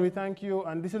 Johan, we thank you,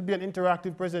 and this will be an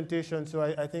interactive presentation, so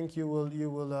I think you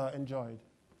will enjoy it.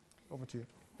 Over to you.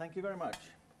 Thank you very much.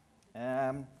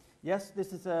 Yes,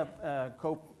 this is a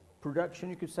co-production,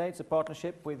 you could say. It's a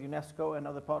partnership with UNESCO and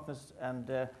other partners,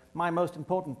 and my most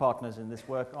important partners in this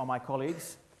work are my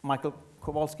colleagues, Michael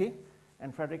Kowalski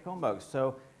and Frederick Holmberg.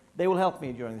 So they will help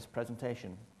me during this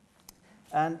presentation.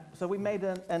 And so we made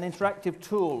an interactive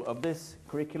tool of this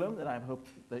curriculum that I hope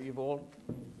that you've all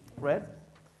read.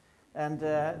 And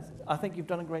I think you've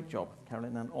done a great job,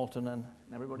 Carolyn and Alton and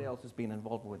everybody else has been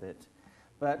involved with it.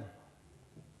 But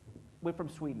we're from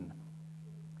Sweden.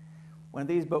 When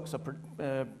these books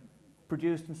are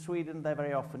produced in Sweden, they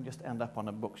very often just end up on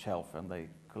a bookshelf and they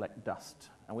collect dust.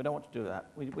 And we don't want to do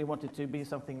that. We want it to be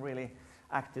something really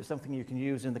active, something you can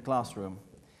use in the classroom.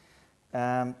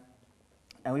 And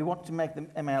we want to make the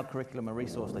MIL curriculum a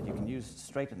resource that you can use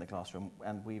straight in the classroom,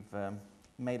 and we've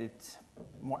made it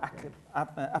more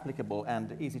applicable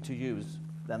and easy to use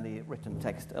than the written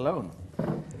text alone.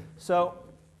 So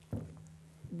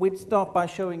we'd start by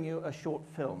showing you a short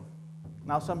film.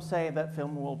 Now, some say that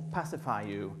film will pacify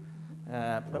you,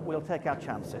 but we'll take our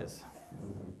chances,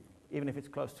 even if it's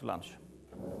close to lunch.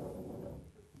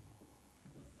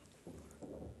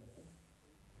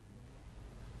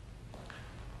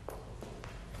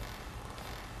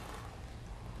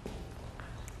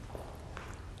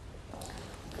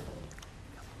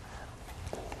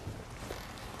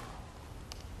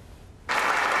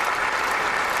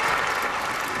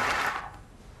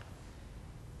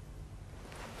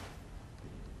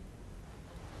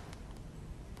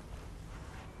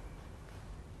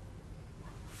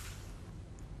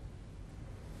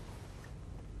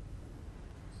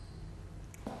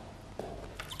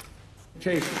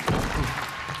 Chase.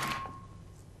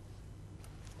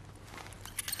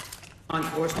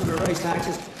 Enforcement of race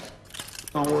taxes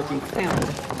on working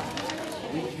families.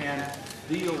 We can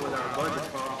deal with our budget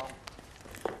problem.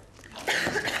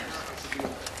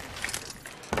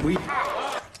 We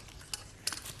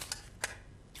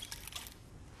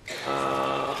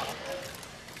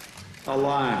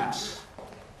alliance.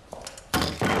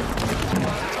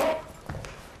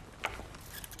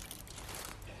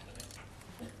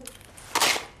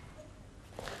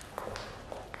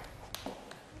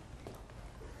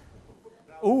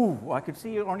 Ooh, I could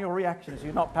see on your reactions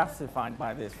you're not pacified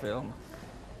by this film.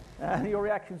 And your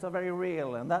reactions are very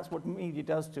real, and that's what media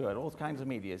does to it, all kinds of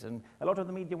medias. And a lot of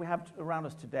the media we have around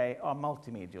us today are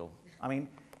multimedial. I mean,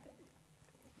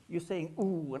 you're saying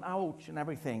ooh and ouch and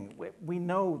everything. We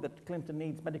know that Clinton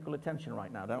needs medical attention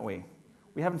right now, don't we?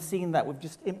 We haven't seen that. We've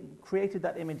just created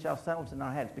that image ourselves in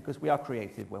our heads because we are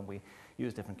creative when we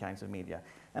use different kinds of media.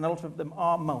 And a lot of them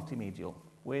are multimedial.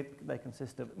 They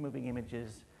consist of moving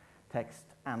images, text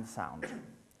and sound.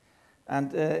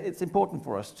 And it's important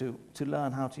for us to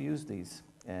learn how to use these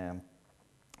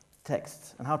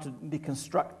texts and how to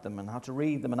deconstruct them and how to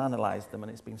read them and analyze them.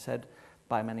 And it's been said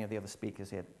by many of the other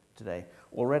speakers here today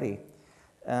already.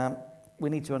 We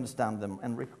need to understand them,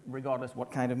 and regardless what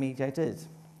kind of media it is.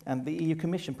 And the EU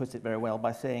Commission puts it very well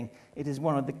by saying it is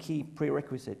one of the key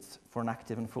prerequisites for an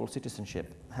active and full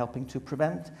citizenship, helping to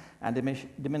prevent and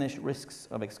diminish risks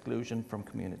of exclusion from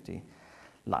community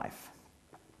life.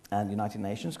 And the United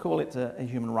Nations call it a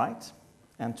human right,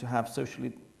 and to have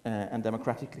socially and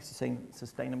democratically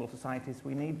sustainable societies,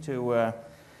 we need to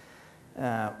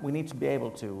be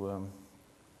able to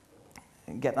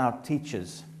get our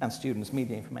teachers and students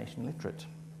media information literate.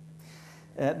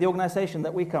 The organization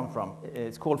that we come from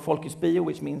is called Folkets Bio,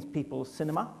 which means People's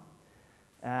Cinema.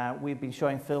 We've been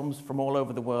showing films from all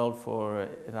over the world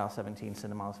in our 17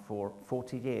 cinemas for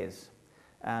 40 years.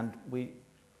 And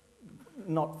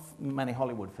not many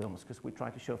Hollywood films, because we try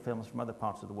to show films from other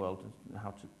parts of the world, how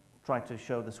to try to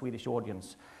show the Swedish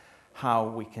audience how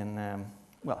we can,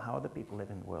 how other people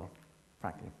live in the world,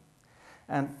 frankly.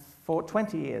 And for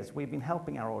 20 years, we've been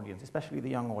helping our audience, especially the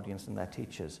young audience and their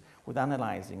teachers, with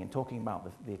analyzing and talking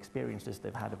about the experiences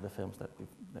they've had of the films that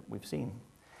we've seen.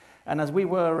 And as we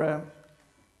were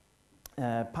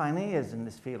pioneers in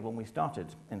this field when we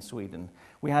started in Sweden,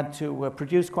 we had to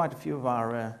produce quite a few of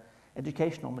our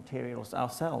educational materials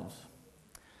ourselves.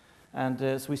 And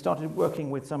so we started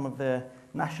working with some of the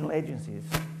national agencies,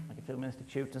 like the Film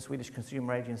Institute and Swedish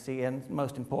Consumer Agency, and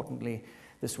most importantly,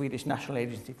 the Swedish National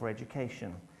Agency for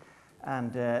Education.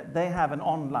 And they have an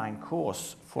online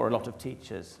course for a lot of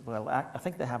teachers. Well, I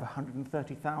think they have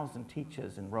 130,000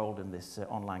 teachers enrolled in this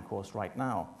online course right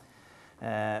now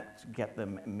to get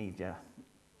them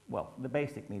the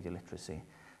basic media literacy.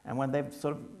 And when they've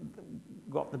sort of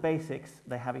got the basics,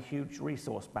 they have a huge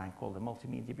resource bank called the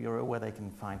Multimedia Bureau, where they can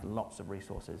find lots of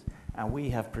resources. And we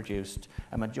have produced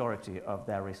a majority of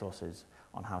their resources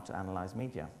on how to analyze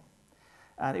media.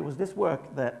 And it was this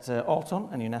work that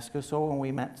Autónoma and UNESCO saw when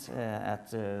we met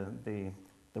at the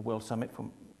World Summit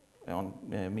on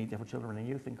Media for Children and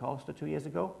Youth in Karlstad 2 years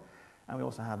ago. And we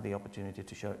also had the opportunity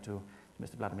to show it to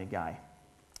Mr. Vladimir Guy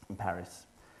in Paris.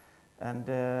 And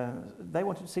they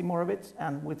wanted to see more of it,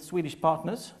 and with Swedish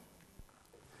partners,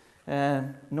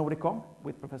 Nordicom,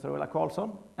 with Professor Ulla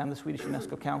Karlsson, and the Swedish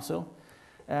UNESCO Council,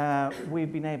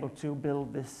 we've been able to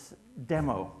build this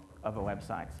demo of a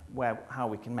website, how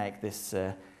we can make this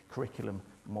curriculum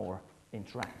more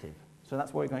interactive. So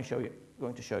that's what we're going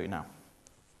to show you now.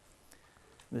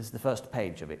 This is the first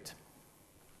page of it.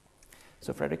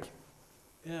 So Frederick?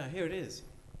 Yeah, here it is.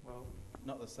 Well,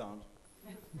 not the sound.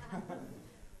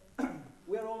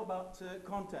 We're all about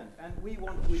content, and we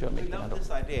loved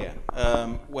this idea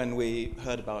when we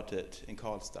heard about it in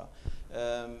Karlstad,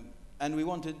 and we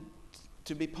wanted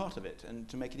to be part of it and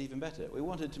to make it even better. We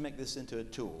wanted to make this into a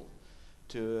tool,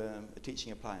 to a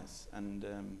teaching appliance, and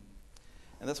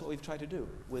that's what we've tried to do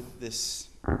with this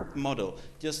model.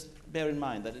 Just bear in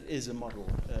mind that it is a model,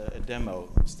 a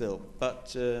demo still,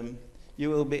 but you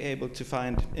will be able to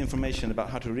find information about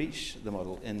how to reach the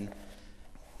model in.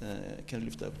 Kan du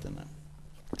lyfta upp den här?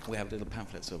 We have little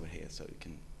pamphlets over here, so you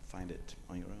can find it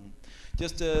on your own.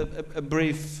 Just a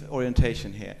brief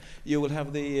orientation here. You will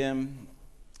have the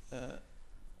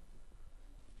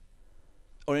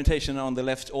orientation on the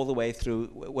left all the way through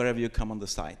wherever you come on the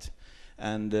site.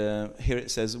 And here it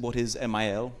says, what is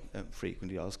MIL? A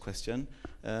frequently asked question.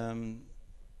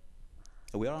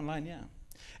 We are online, yeah.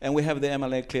 And we have the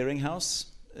MLA Clearinghouse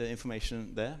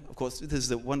information there. Of course, this is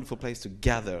a wonderful place to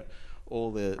gather all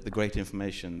the great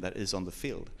information that is on the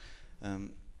field.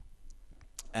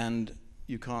 And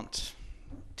you can't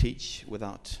teach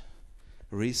without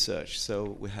research,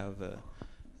 so we have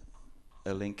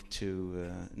a link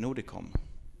to Nordicom,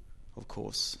 of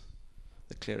course,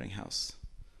 the clearinghouse.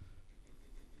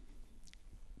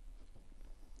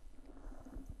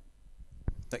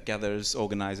 That gathers,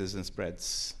 organizes, and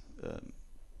spreads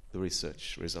the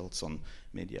research results on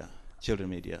media, children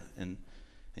media, and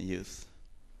youth.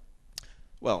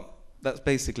 Well, that's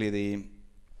basically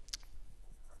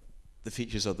the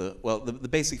features of the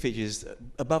basic features.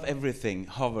 Above everything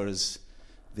hovers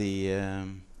the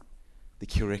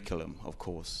curriculum, of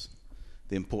course,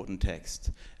 the important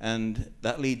text, and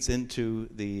that leads into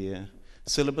the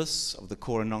syllabus of the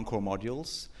core and non-core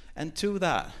modules. And to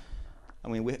that, I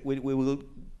mean, we will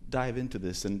dive into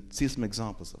this and see some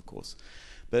examples, of course.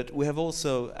 But we have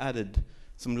also added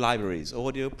some libraries,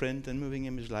 audio, print, and moving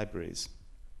image libraries.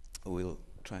 We'll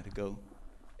try to go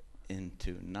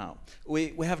into now.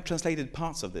 We have translated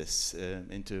parts of this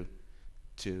into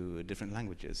different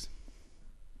languages.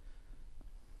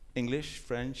 English,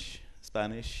 French,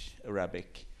 Spanish,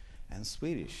 Arabic, and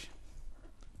Swedish.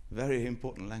 Very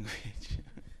important language.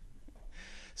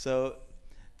 So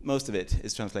most of it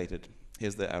is translated.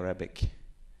 Here's the Arabic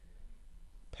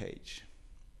page.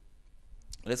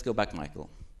 Let's go back, Michael.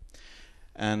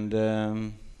 And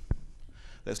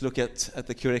let's look at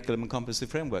the curriculum and competency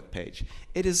framework page.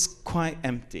 It is quite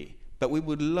empty, but we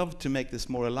would love to make this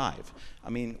more alive. I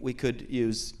mean, we could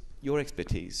use your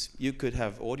expertise. You could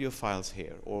have audio files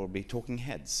here, or be talking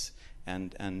heads,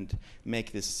 and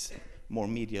make this more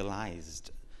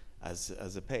medialized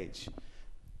as a page.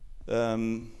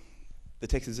 The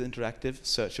text is interactive,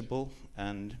 searchable,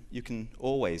 and you can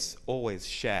always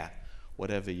share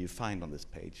whatever you find on this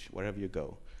page, wherever you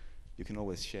go. You can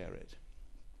always share it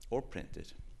or print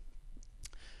it.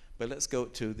 But let's go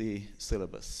to the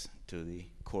syllabus, to the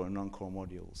core and non-core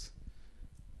modules.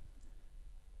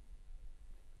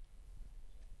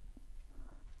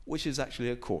 Which is actually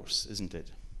a course, isn't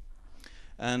it?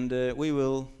 And we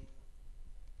will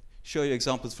show you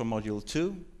examples from module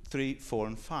 2, 3, 4,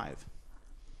 and 5.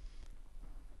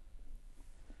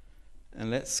 And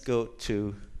let's go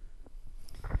to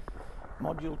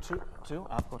module 2.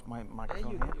 I've got my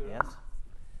microphone here.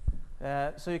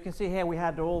 Yes. So you can see here we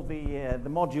had all the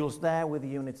modules there with the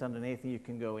units underneath, and you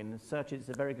can go in and search it. It's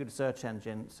a very good search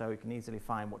engine, so you can easily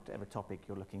find whatever topic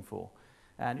you're looking for.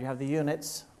 And you have the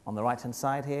units on the right-hand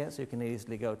side here, so you can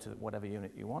easily go to whatever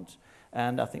unit you want.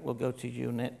 And I think we'll go to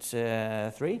unit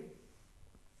 3.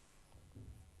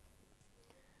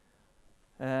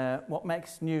 What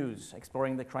makes news?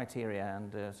 Exploring the criteria,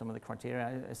 and some of the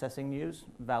criteria: assessing news,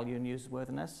 value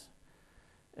newsworthiness,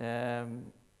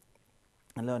 and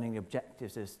learning the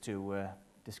objectives is to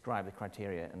describe the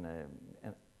criteria and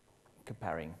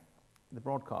comparing the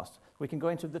broadcast. We can go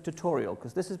into the tutorial,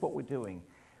 because this is what we're doing.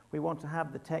 We want to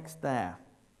have the text there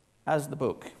as the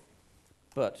book,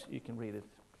 but you can read it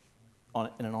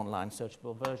in an online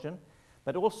searchable version.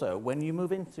 But also, when you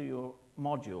move into your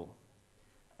module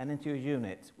and into your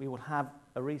unit, we will have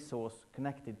a resource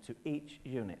connected to each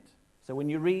unit. So when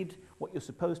you read what you're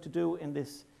supposed to do in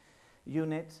this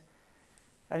unit,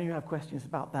 and you have questions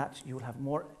about that, you will have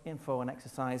more info and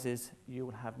exercises, you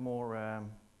will have more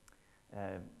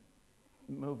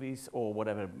movies or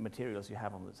whatever materials you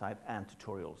have on the site, and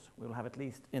tutorials. We will have at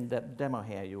least, in the demo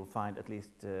here, you will find at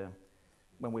least,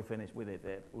 when we finish with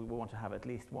it, we want to have at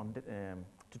least one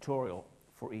tutorial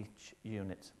for each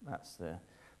unit. That's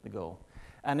the goal.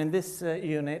 And in this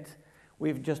unit,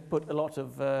 we've just put a lot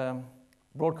of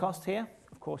broadcasts here.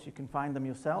 Of course, you can find them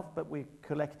yourself, but we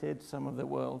collected some of the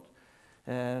world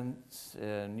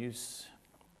news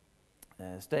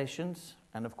stations,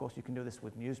 and of course you can do this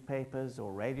with newspapers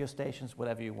or radio stations,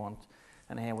 whatever you want.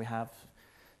 And here we have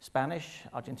Spanish,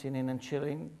 Argentinian and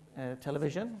Chilean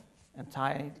television, and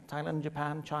Thailand,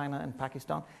 Japan, China and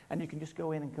Pakistan, and you can just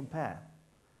go in and compare.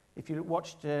 If you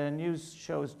watched news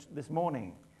shows this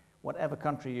morning, whatever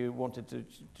country you wanted to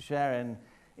share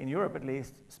in Europe at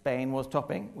least, Spain was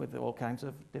topping with all kinds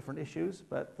of different issues,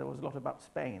 but there was a lot about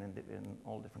Spain in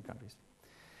all different countries.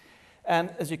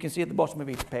 And as you can see at the bottom of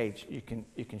each page, you can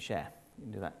share. You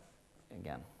can do that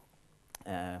again.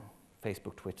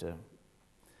 Facebook, Twitter.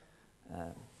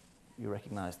 You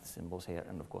recognize the symbols here,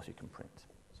 and of course you can print.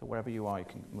 So wherever you are, you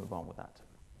can move on with that.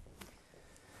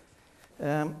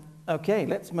 Okay,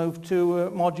 let's move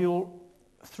to Module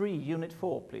 3, Unit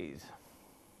 4, please.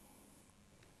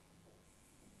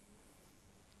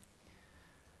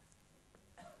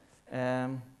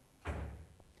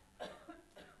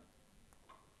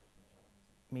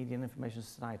 Media and Information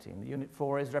Society. And Unit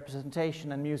 4 is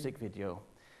representation and music video.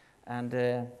 And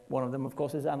one of them, of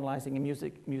course, is analyzing a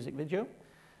music video.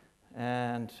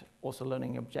 And also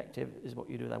learning objective is what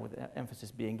you do that with emphasis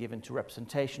being given to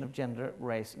representation of gender,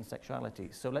 race, and sexuality.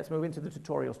 So let's move into the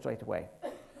tutorial straight away.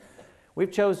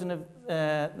 We've chosen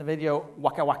the video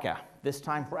Waka Waka, this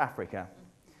time for Africa.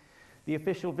 The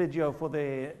official video for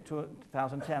the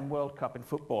 2010 World Cup in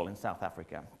football in South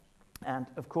Africa. And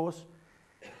of course,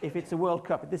 if it's a World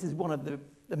Cup, this is one of this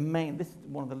is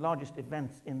one of the largest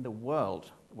events in the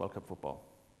world, World Cup football.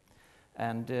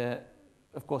 And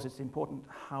of course, it's important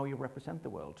how you represent the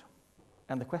world.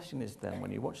 And the question is then,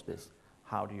 when you watch this,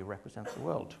 how do you represent the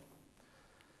world?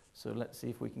 So let's see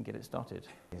if we can get it started.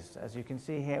 As you can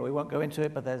see here, we won't go into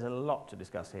it, but there's a lot to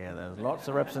discuss here. There's lots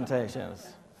of representations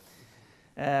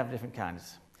of different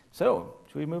kinds. So,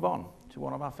 should we move on to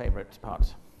one of our favorite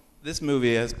parts? This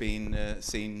movie has been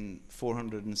seen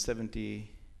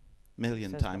 470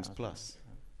 million times plus.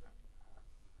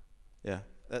 Yeah,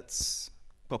 that's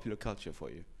popular culture for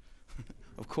you.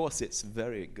 Of course, it's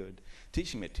very good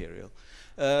teaching material.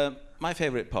 My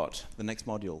favorite part, the next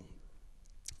module,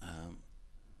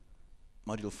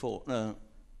 Module 4,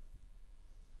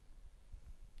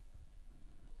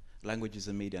 Languages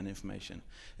and Media and Information.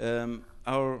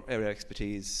 Our area of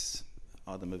expertise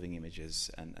are the moving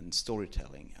images and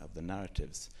storytelling of the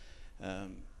narratives.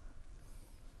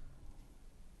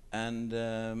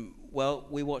 Well,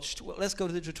 we watched, well, let's go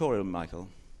to the tutorial, Michael,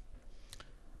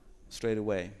 straight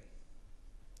away.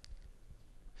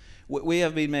 We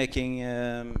have been making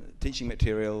teaching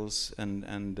materials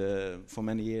and for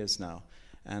many years now,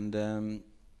 and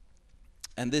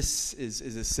this is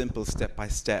a simple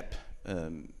step-by-step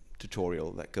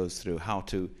tutorial that goes through how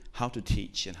to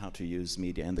teach and how to use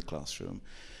media in the classroom.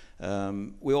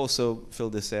 We also fill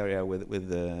this area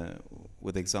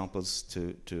with examples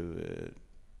to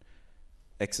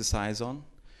exercise on.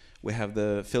 We have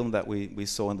the film that we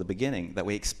saw in the beginning, that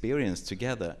we experienced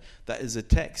together. That is a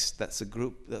text, that's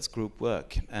group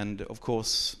work. And of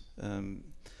course,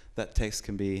 that text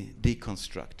can be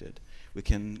deconstructed. We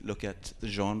can look at the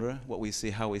genre, what we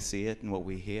see, how we see it, and what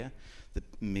we hear, the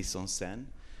mise en scène.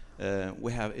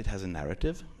 It has a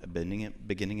narrative, a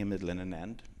beginning, a middle, and an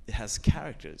end. It has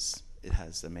characters. It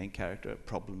has a main character, a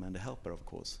problem, and a helper, of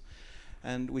course.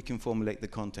 And we can formulate the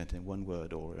content in one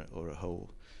word or a whole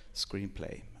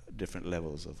screenplay. Different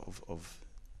levels of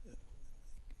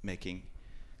making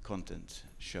content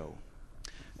show.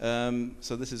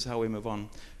 So this is how we move on.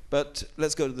 But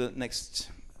let's go to the next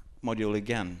module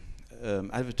again,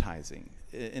 advertising.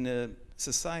 In a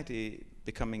society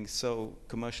becoming so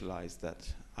commercialized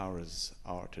that ours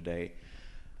are today,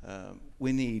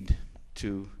 we need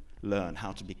to learn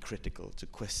how to be critical, to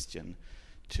question,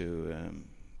 to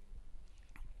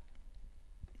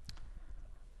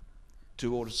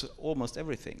almost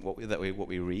everything, what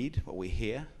we read, what we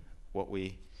hear, what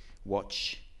we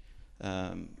watch.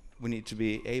 We need to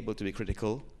be able to be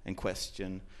critical and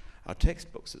question our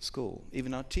textbooks at school,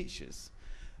 even our teachers.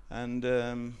 And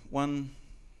one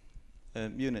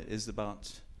unit is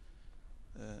about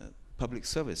public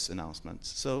service announcements.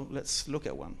 So let's look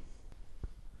at one.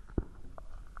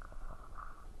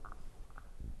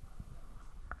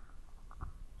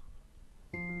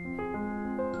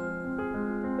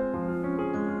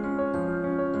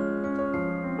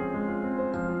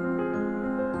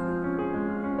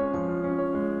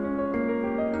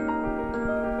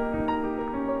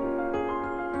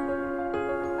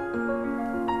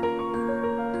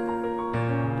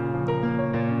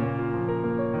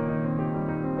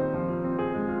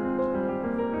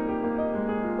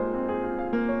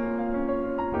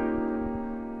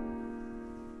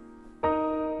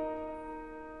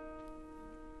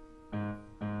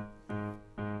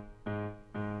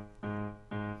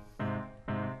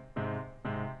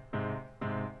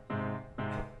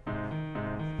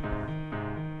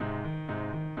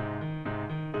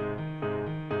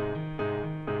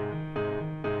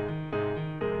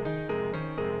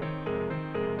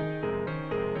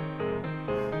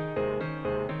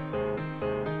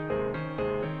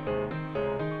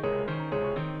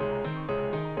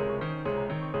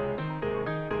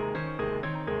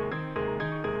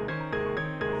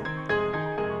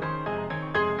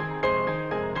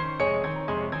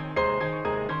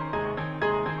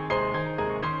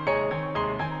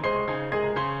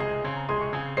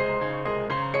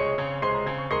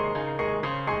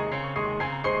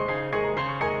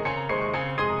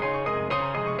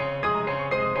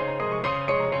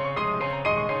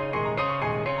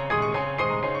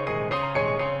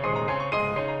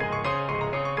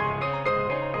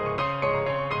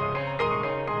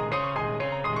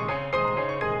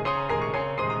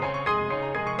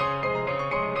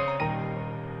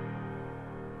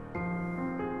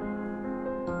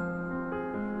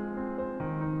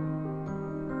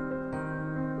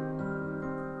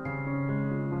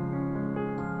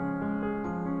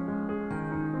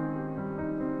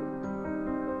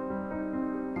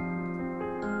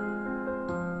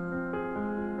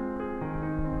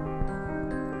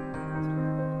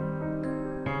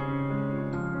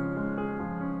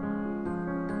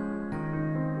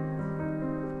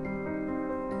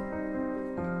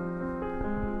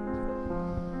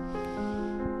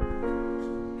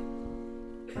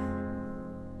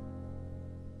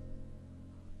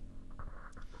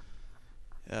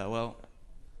 Well,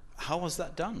 how was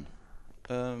that done?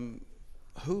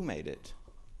 Who made it?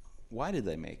 Why did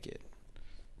they make it?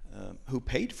 Who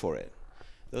paid for it?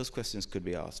 Those questions could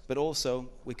be asked. But also,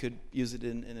 we could use it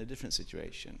in a different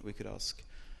situation. We could ask,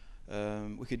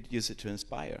 we could use it to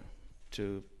inspire,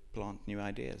 to plant new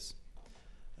ideas.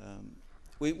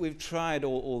 We've tried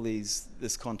all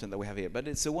this content that we have here, but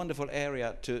it's a wonderful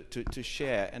area to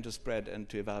share and to spread and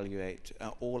to evaluate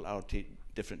all our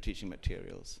different teaching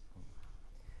materials.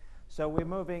 So we've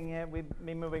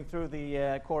been moving through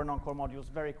the core and non-core modules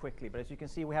very quickly, but as you can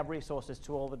see, we have resources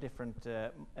to all the different,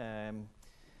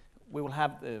 we will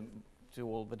have to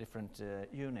all the different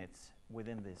units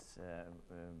within this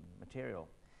material.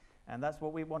 And that's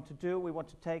what we want to do. We want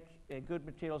to take good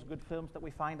materials, good films that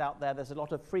we find out there. There's a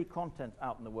lot of free content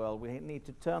out in the world. We need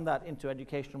to turn that into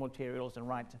educational materials and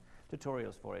write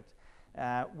tutorials for it.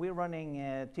 We're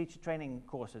running teacher training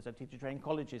courses at teacher training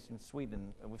colleges in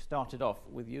Sweden. We've started off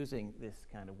with using this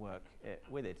kind of work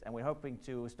with it, and we're hoping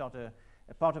to start a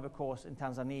part of a course in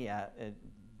Tanzania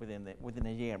within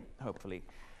a year, hopefully.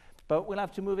 But we'll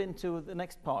have to move into the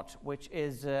next part, which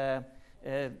is the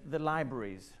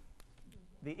libraries.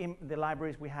 The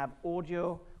libraries, we have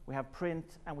audio, we have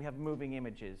print, and we have moving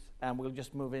images. And we'll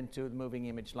just move into the moving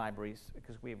image libraries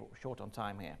because we're short on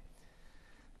time here.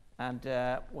 And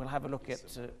we'll have a look at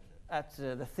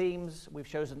the themes. We've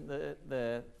chosen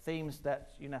the themes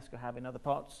that UNESCO have in other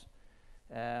parts.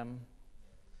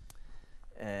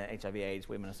 HIV, AIDS,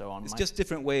 women, and so on. It's just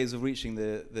different ways of reaching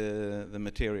the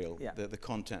material, yeah. the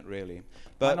content, really.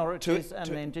 But minorities and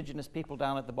indigenous people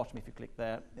down at the bottom, if you click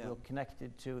there, yeah. We're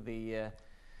connected to the,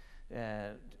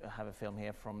 I have a film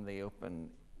here from the Open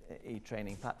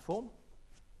e-training platform.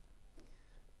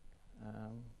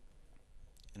 An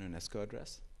UNESCO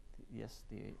address? Yes,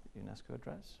 the UNESCO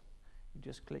address. You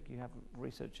just click, you have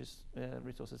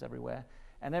resources everywhere.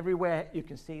 And everywhere you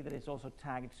can see that it's also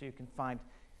tagged, so you can find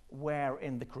where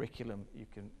in the curriculum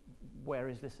where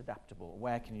is this adaptable?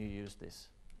 Where can you use this?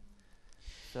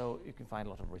 So you can find a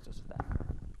lot of resources there.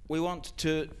 We want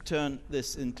to turn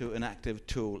this into an active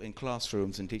tool in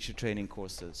classrooms and teacher training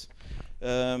courses.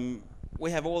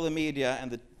 We have all the media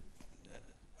and the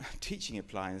teaching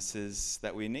appliances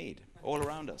that we need all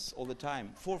around us, all the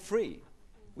time, for free.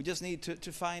 We just need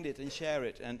to find it and share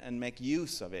it and make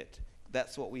use of it.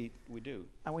 That's what we do.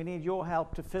 And we need your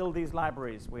help to fill these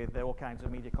libraries with all kinds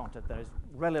of media content that is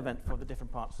relevant for the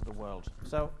different parts of the world.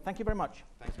 So thank you very much.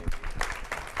 Thank you.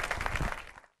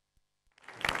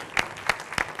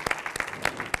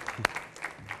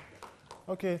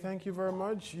 Okay, thank you very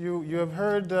much. You have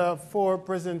heard 4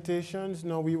 presentations.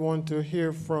 Now we want to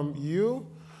hear from you.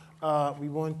 We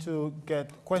want to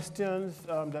get questions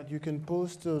that you can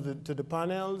post to the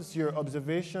panels, your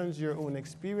observations, your own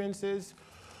experiences.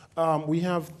 We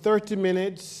have 30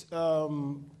 minutes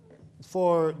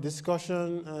for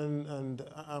discussion and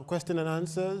question and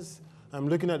answers. I'm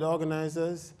looking at the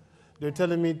organizers. They're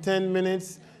telling me 10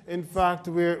 minutes. In fact,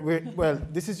 well,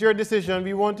 this is your decision.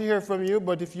 We want to hear from you,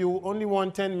 but if you only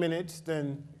want 10 minutes,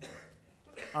 then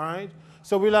all right.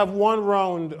 So we'll have one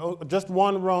round, just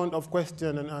one round of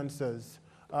question and answers.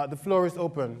 The floor is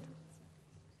open.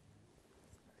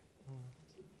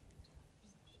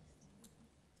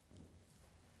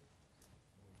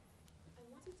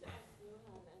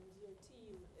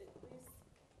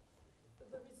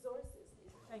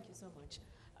 Thank you so much.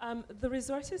 The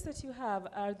resources that you have,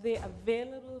 are they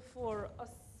available for us?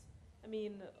 I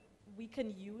mean, we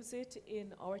can use it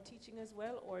in our teaching as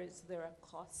well, or is there a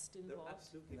cost involved? They're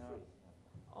absolutely free.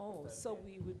 Oh, so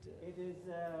we would... It is,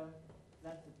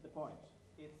 that's the point.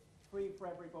 It's free for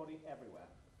everybody everywhere.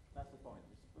 That's the point.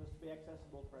 It's supposed to be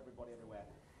accessible for everybody everywhere.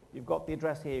 You've got the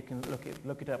address here, you can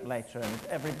look it up later, and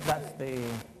that's the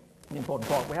important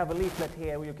part. We have a leaflet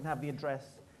here where you can have the address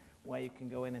where you can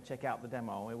go in and check out the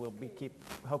demo. We will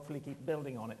hopefully keep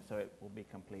building on it so it will be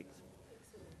complete.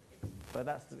 But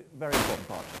that's the very important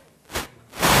part.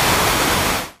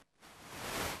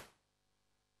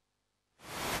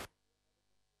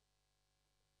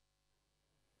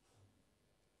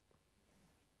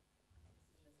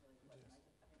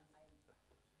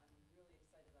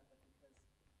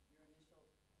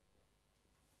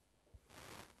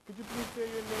 Could you please say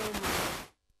your name?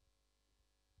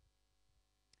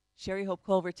 Sherry Hope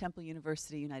Culver, Temple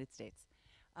University, United States.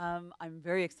 I'm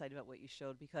very excited about what you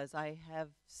showed because I have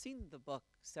seen the book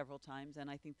several times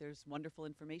and I think there's wonderful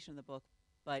information in the book,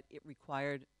 but it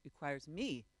requires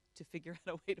me to figure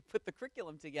out a way to put the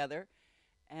curriculum together,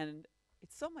 and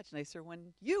it's so much nicer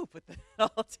when you put it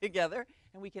all together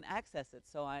and we can access it.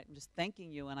 So I'm just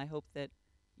thanking you, and I hope that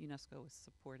UNESCO is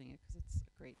supporting it because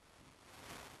it's great.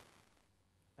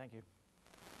 Thank you.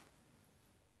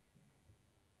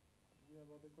 you have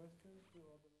other questions?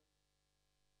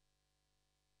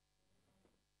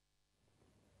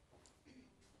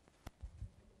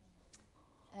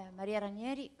 Maria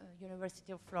Ranieri,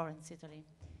 University of Florence, Italy.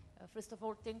 First of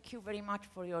all, thank you very much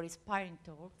for your inspiring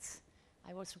talks.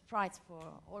 I was surprised for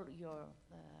all your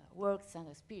works and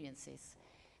experiences.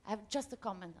 I have just a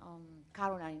comment on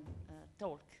Caroline's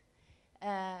talk.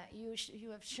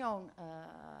 You have shown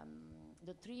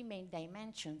the three main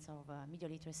dimensions of media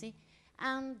literacy,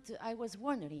 and I was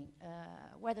wondering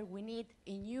whether we need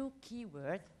a new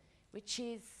keyword, which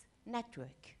is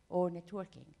network or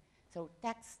networking. So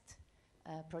text,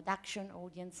 production,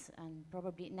 audience, and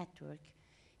probably network,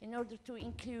 in order to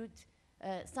include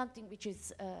something which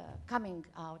is coming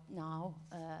out now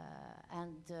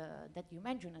and that you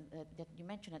mentioned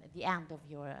at the end of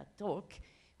your talk,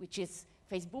 which is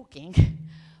Facebooking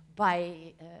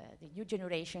by the new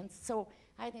generations. So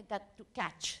I think that to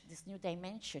catch this new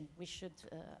dimension, we should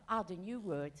add a new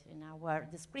word in our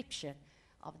description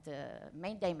of the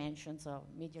main dimensions of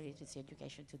media literacy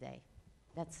education today.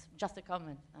 That's just a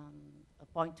comment, a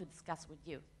point to discuss with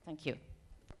you. Thank you.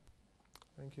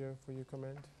 Thank you for your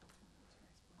comment.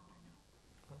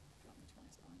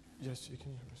 Yes, you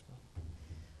can respond.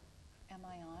 Am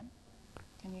I on?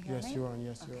 Can you hear me? Yes, you're on.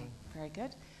 Yes, okay, you're on. Very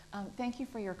good. Thank you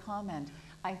for your comment.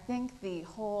 I think the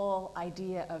whole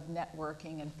idea of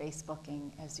networking and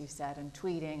Facebooking, as you said, and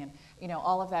tweeting, and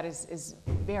all of that is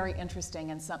very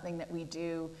interesting and something that we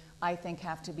do, I think,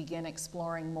 have to begin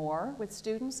exploring more with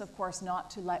students. Of course, not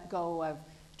to let go of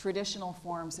traditional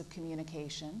forms of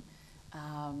communication.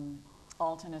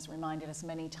 Alton has reminded us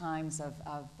many times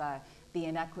of the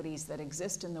inequities that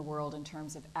exist in the world in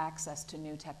terms of access to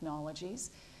new technologies.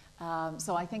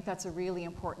 So I think that's a really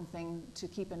important thing to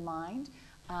keep in mind,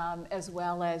 as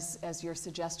well as your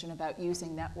suggestion about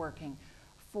using networking.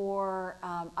 For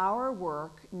our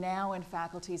work now in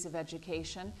faculties of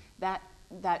education, that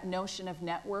notion of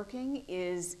networking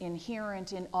is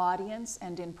inherent in audience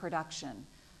and in production,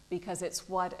 because it's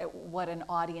what an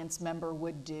audience member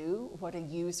would do, what a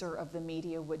user of the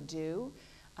media would do.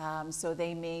 So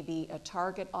they may be a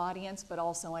target audience, but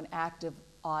also an active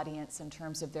audience in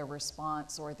terms of their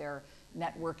response or their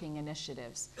networking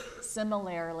initiatives.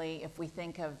 Similarly, if we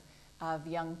think of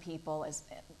young people as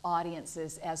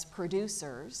audiences as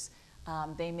producers,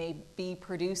 they may be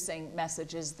producing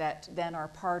messages that then are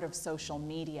part of social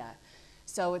media.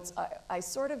 So I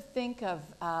sort of think of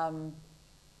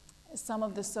some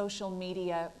of the social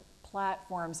media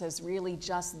platforms as really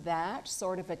just that,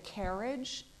 sort of a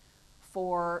carriage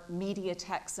for media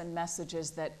texts and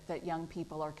messages that young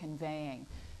people are conveying.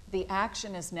 The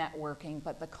action is networking,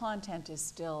 but the content is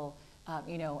still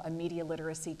a media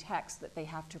literacy text that they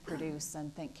have to produce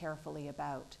and think carefully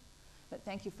about. But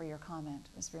thank you for your comment.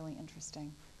 It was really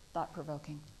interesting,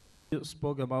 thought-provoking. You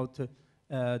spoke about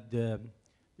the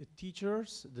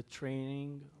teachers, the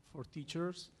training for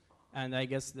teachers, and I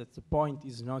guess that the point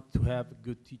is not to have a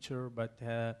good teacher, but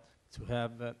to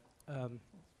have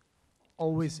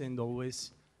always and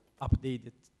always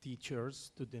updated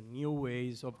teachers to the new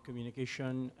ways of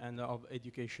communication and of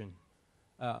education.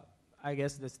 I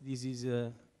guess that this is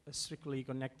strictly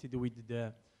connected with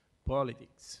the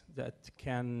politics that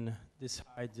can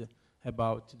decide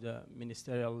about the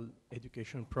ministerial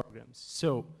education programs.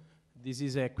 So this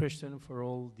is a question for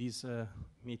all these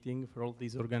meetings, for all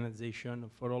these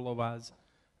organizations, for all of us,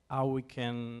 how we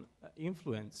can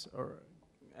influence or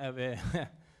have a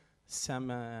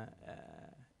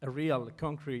real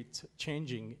concrete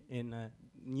changing in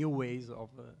new ways of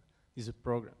these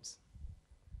programs.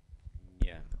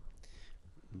 Yeah,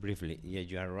 briefly, yeah,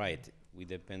 you are right. We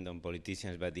depend on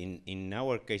politicians, but in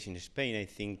our case in Spain, I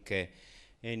think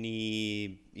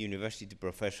any university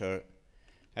professor,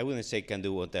 I wouldn't say can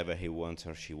do whatever he wants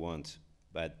or she wants,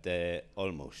 but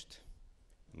almost.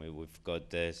 I mean, we've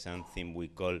got something we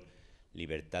call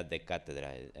libertad de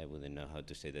cátedra. I wouldn't know how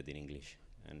to say that in English,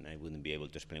 and I wouldn't be able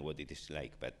to explain what it is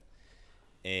like, but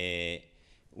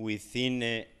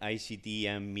within ICT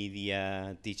and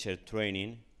media teacher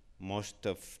training, most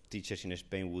of teachers in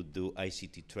Spain would do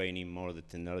ICT training, more the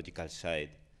technological side.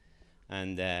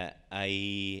 And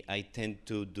I tend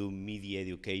to do media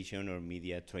education or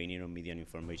media training or media and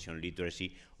information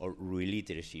literacy or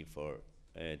reliteracy for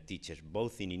teachers,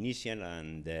 both in initial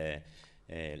and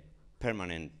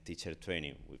permanent teacher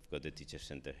training. We've got the teacher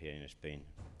center here in Spain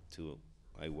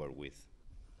I work with.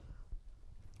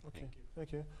 Okay,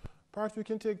 thank you. Perhaps we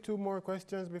can take 2 more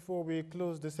questions before we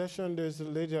close the session. There's a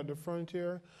lady at the front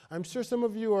here. I'm sure some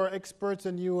of you are experts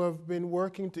and you have been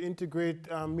working to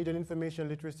integrate media and information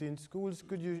literacy in schools.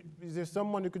 Is there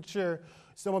someone who could share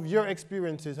some of your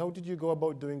experiences? How did you go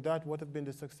about doing that? What have been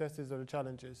the successes or the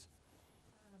challenges?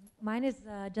 Mine is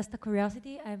just a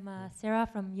curiosity. I'm Sarah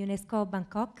from UNESCO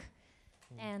Bangkok,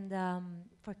 and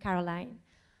for Caroline.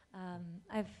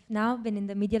 I've now been in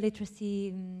the media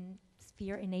literacy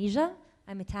sphere in Asia.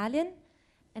 I'm Italian,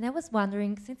 and I was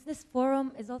wondering, since this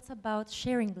forum is also about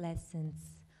sharing lessons,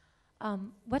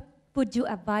 what would you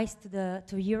advise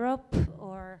to Europe,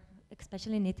 or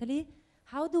especially in Italy?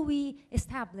 How do we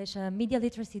establish a media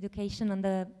literacy education on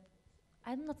the,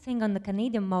 I'm not saying on the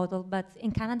Canadian model, but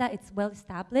in Canada it's well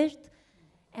established.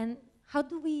 And how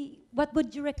do we, what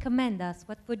would you recommend us?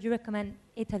 What would you recommend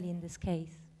Italy in this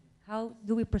case? How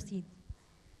do we proceed?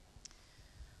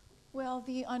 Well,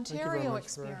 the Ontario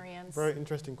experience. Very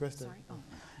interesting question. Sorry. Oh.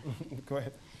 Go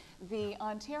ahead. The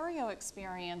Ontario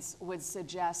experience would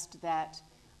suggest that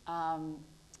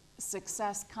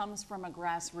success comes from a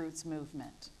grassroots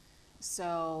movement.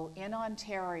 So in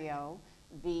Ontario,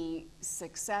 the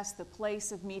success, the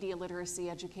place of media literacy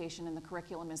education in the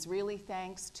curriculum is really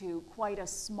thanks to quite a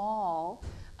small,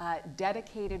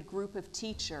 dedicated group of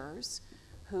teachers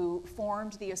who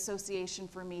formed the Association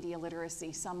for Media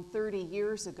Literacy some 30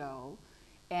 years ago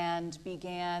and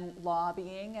began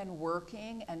lobbying and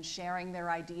working and sharing their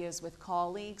ideas with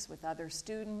colleagues, with other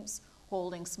students,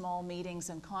 holding small meetings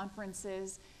and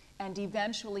conferences, and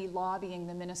eventually lobbying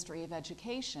the Ministry of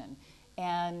Education.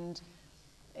 And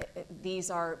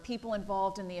these are people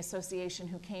involved in the association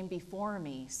who came before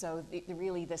me, so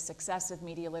really the success of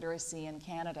media literacy in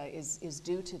Canada is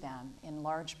due to them in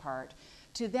large part,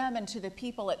 to them and to the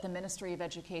people at the Ministry of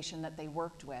Education that they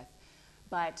worked with.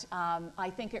 But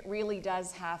I think it really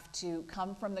does have to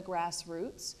come from the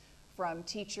grassroots, from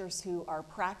teachers who are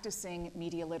practicing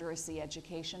media literacy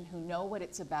education, who know what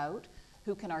it's about,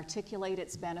 who can articulate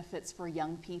its benefits for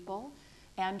young people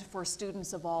and for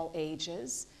students of all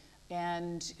ages,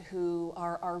 and who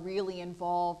are really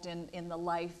involved in the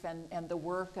life and the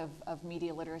work of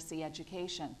media literacy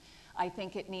education. I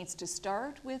think it needs to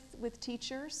start with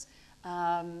teachers.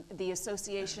 The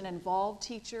association involved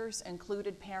teachers,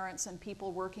 included parents and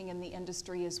people working in the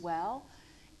industry as well.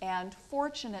 And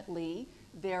fortunately,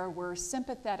 there were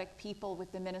sympathetic people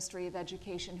with the Ministry of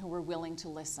Education who were willing to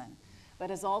listen. But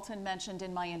as Alton mentioned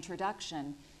in my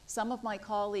introduction, some of my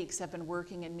colleagues have been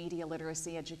working in media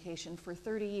literacy education for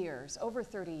 30 years, over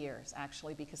 30 years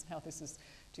actually, because now this is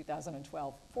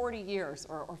 2012, 40 years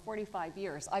or 45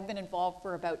 years. I've been involved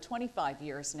for about 25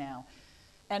 years now.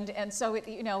 And so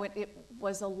it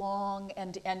was a long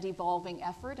and evolving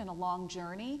effort and a long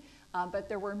journey, but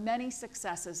there were many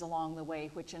successes along the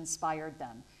way which inspired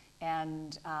them.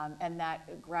 And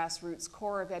that grassroots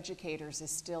core of educators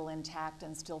is still intact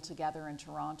and still together in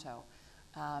Toronto.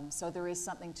 So there is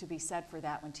something to be said for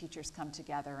that when teachers come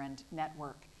together and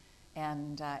network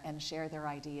and share their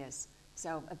ideas.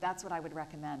 So that's what I would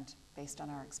recommend based on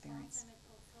our experience. And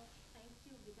also thank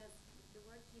you, because the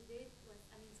work you did was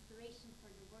an inspiration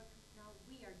for the work now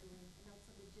we are doing, and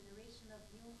also the generation of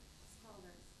new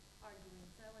scholars are doing.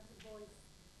 So I want to voice,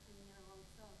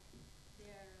 also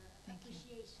their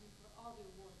appreciation for all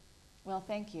your work. Well,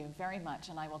 thank you very much,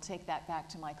 and I will take that back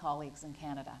to my colleagues in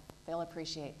Canada. They'll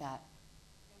appreciate that.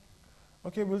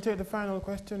 Okay, we'll take the final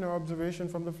question or observation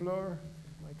from the floor.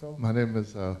 Michael. My name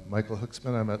is Michael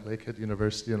Hooksman. I'm at Lakehead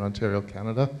University in Ontario,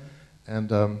 Canada.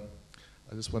 And I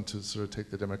just want to sort of take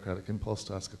the democratic impulse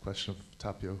to ask a question of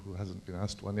Tapio, who hasn't been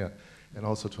asked one yet, and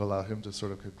also to allow him to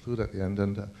sort of conclude at the end.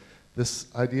 And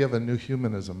this idea of a new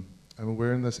humanism, I mean,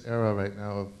 we're in this era right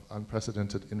now of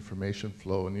unprecedented information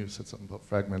flow, and you said something about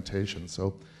fragmentation.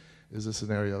 So is this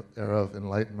an era of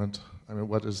enlightenment? I mean,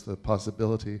 what is the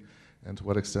possibility, and to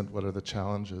what extent, what are the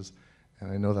challenges?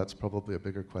 And I know that's probably a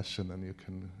bigger question than you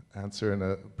can answer in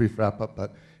a brief wrap-up,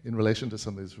 but in relation to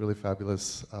some of these really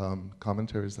fabulous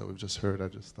commentaries that we've just heard, I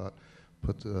just thought,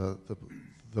 put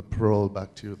the parole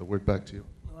back to you, the word back to you.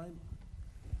 Well,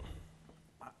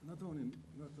 not only me,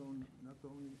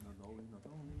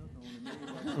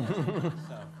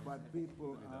 but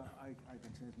people, I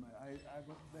can change my, I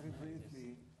very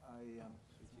briefly,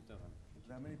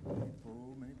 there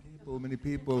are many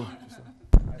people.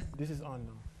 This is on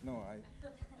now. No,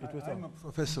 I'm a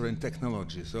professor in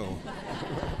technology, so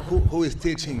who is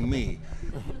teaching me?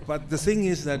 But the thing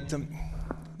is that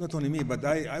not only me, but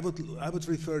I would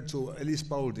refer to Elise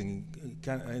Paulding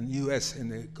in U.S. in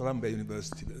the Columbia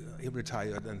University. He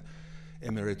retired and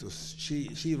emeritus.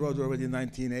 She wrote already in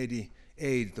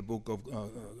 1988 the book of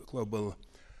global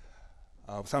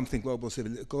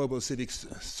civic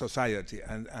society,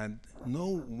 and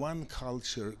no one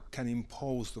culture can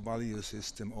impose the value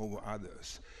system over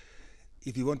others.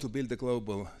 If you want to build a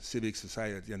global civic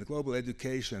society, and global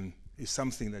education is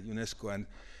something that UNESCO and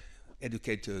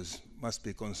educators must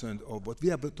be concerned of. What we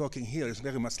are talking here is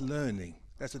very much learning.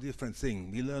 That's a different thing.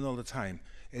 We learn all the time.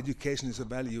 Education is a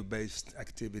value-based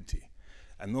activity,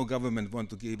 and no government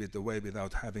wants to give it away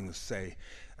without having a say.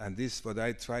 And this, what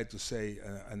I try to say,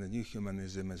 and the new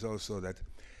humanism is also that,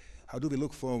 how do we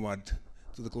look forward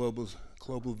to the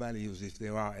global values, if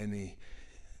there are any?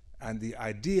 And the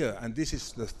idea, and this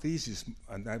is the thesis,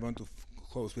 and I want to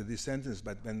close with this sentence,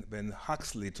 but when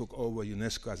Huxley took over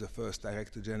UNESCO as the first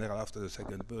Director General after the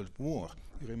Second World War,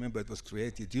 you remember it was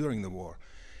created during the war,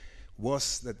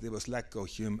 was that there was lack of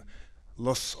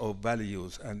loss of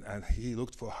values, and he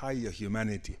looked for higher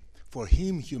humanity. For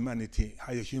him,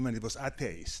 higher humanity was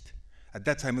atheist. At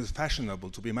that time it was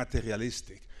fashionable to be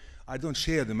materialistic. I don't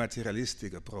share the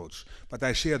materialistic approach, but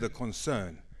I share the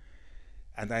concern.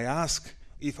 And I ask,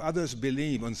 if others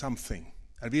believe on something,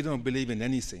 and we don't believe in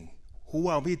anything, who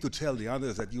are we to tell the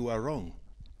others that you are wrong?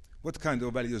 What kind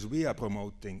of values we are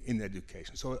promoting in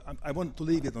education? So I want to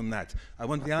leave it on that. I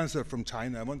want the answer from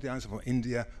China, I want the answer from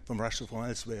India, from Russia, from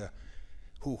elsewhere,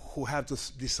 who have to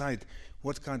decide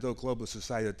what kind of global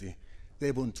society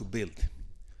they want to build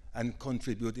and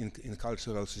contribute in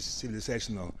cultural,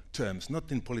 civilizational terms,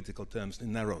 not in political terms,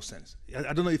 in narrow sense.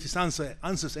 I don't know if this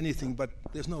answers anything, but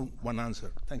there's no one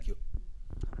answer. Thank you.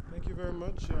 Thank you very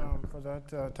much for that,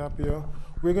 Tapio.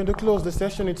 We're going to close the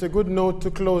session. It's a good note to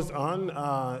close on.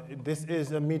 This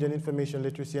is a Media and Information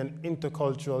Literacy and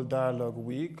Intercultural Dialogue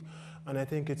Week, and I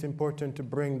think it's important to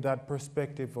bring that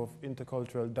perspective of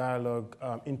intercultural dialogue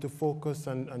into focus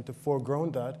and to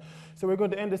foreground that. So we're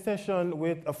going to end the session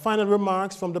with a final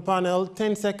remarks from the panel,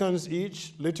 10 seconds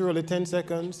each, literally 10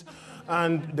 seconds.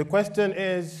 And the question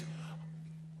is,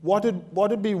 what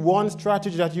would be one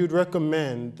strategy that you'd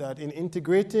recommend that in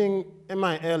integrating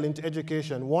MIL into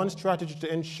education, one strategy to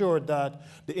ensure that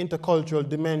the intercultural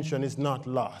dimension is not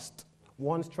lost?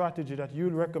 One strategy that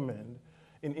you'd recommend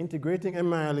in integrating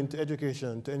MIL into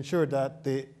education to ensure that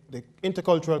the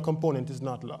intercultural component is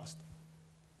not lost?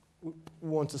 Who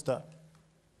wants to start?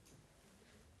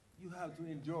 You have to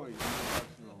enjoy it.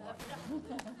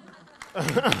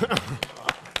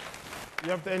 You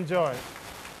have to enjoy.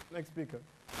 Next speaker.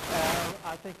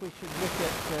 I think we should look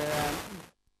at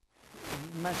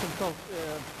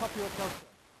popular culture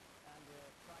and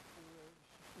try to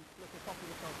look at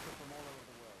popular culture from all over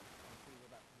the world and see where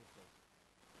that gets us.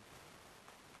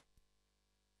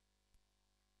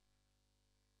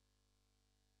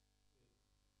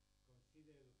 Consider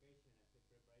education as a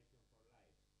preparation for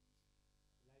life.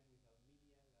 Life without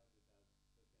media, life without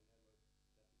social networks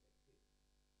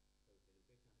doesn't exist.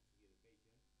 So if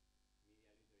education has to be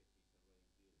education,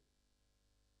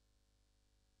 media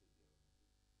literacy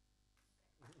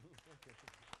is already included.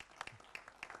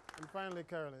 And finally,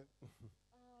 Carolyn.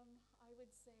 I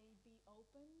would say be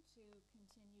open to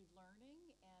continued learning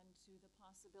and to the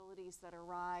possibilities that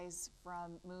arise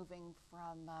from moving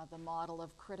from the model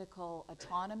of critical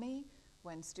autonomy,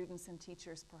 when students and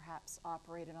teachers perhaps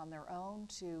operated on their own,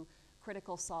 to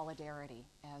critical solidarity,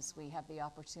 as we have the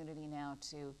opportunity now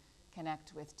to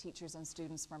connect with teachers and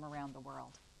students from around the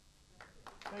world.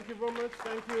 Thank you very much.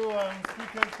 Thank you,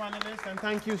 speakers, panelists, and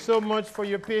thank you so much for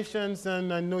your patience.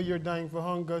 And I know you're dying for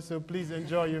hunger, so please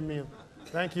enjoy your meal.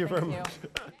 Thank you very much.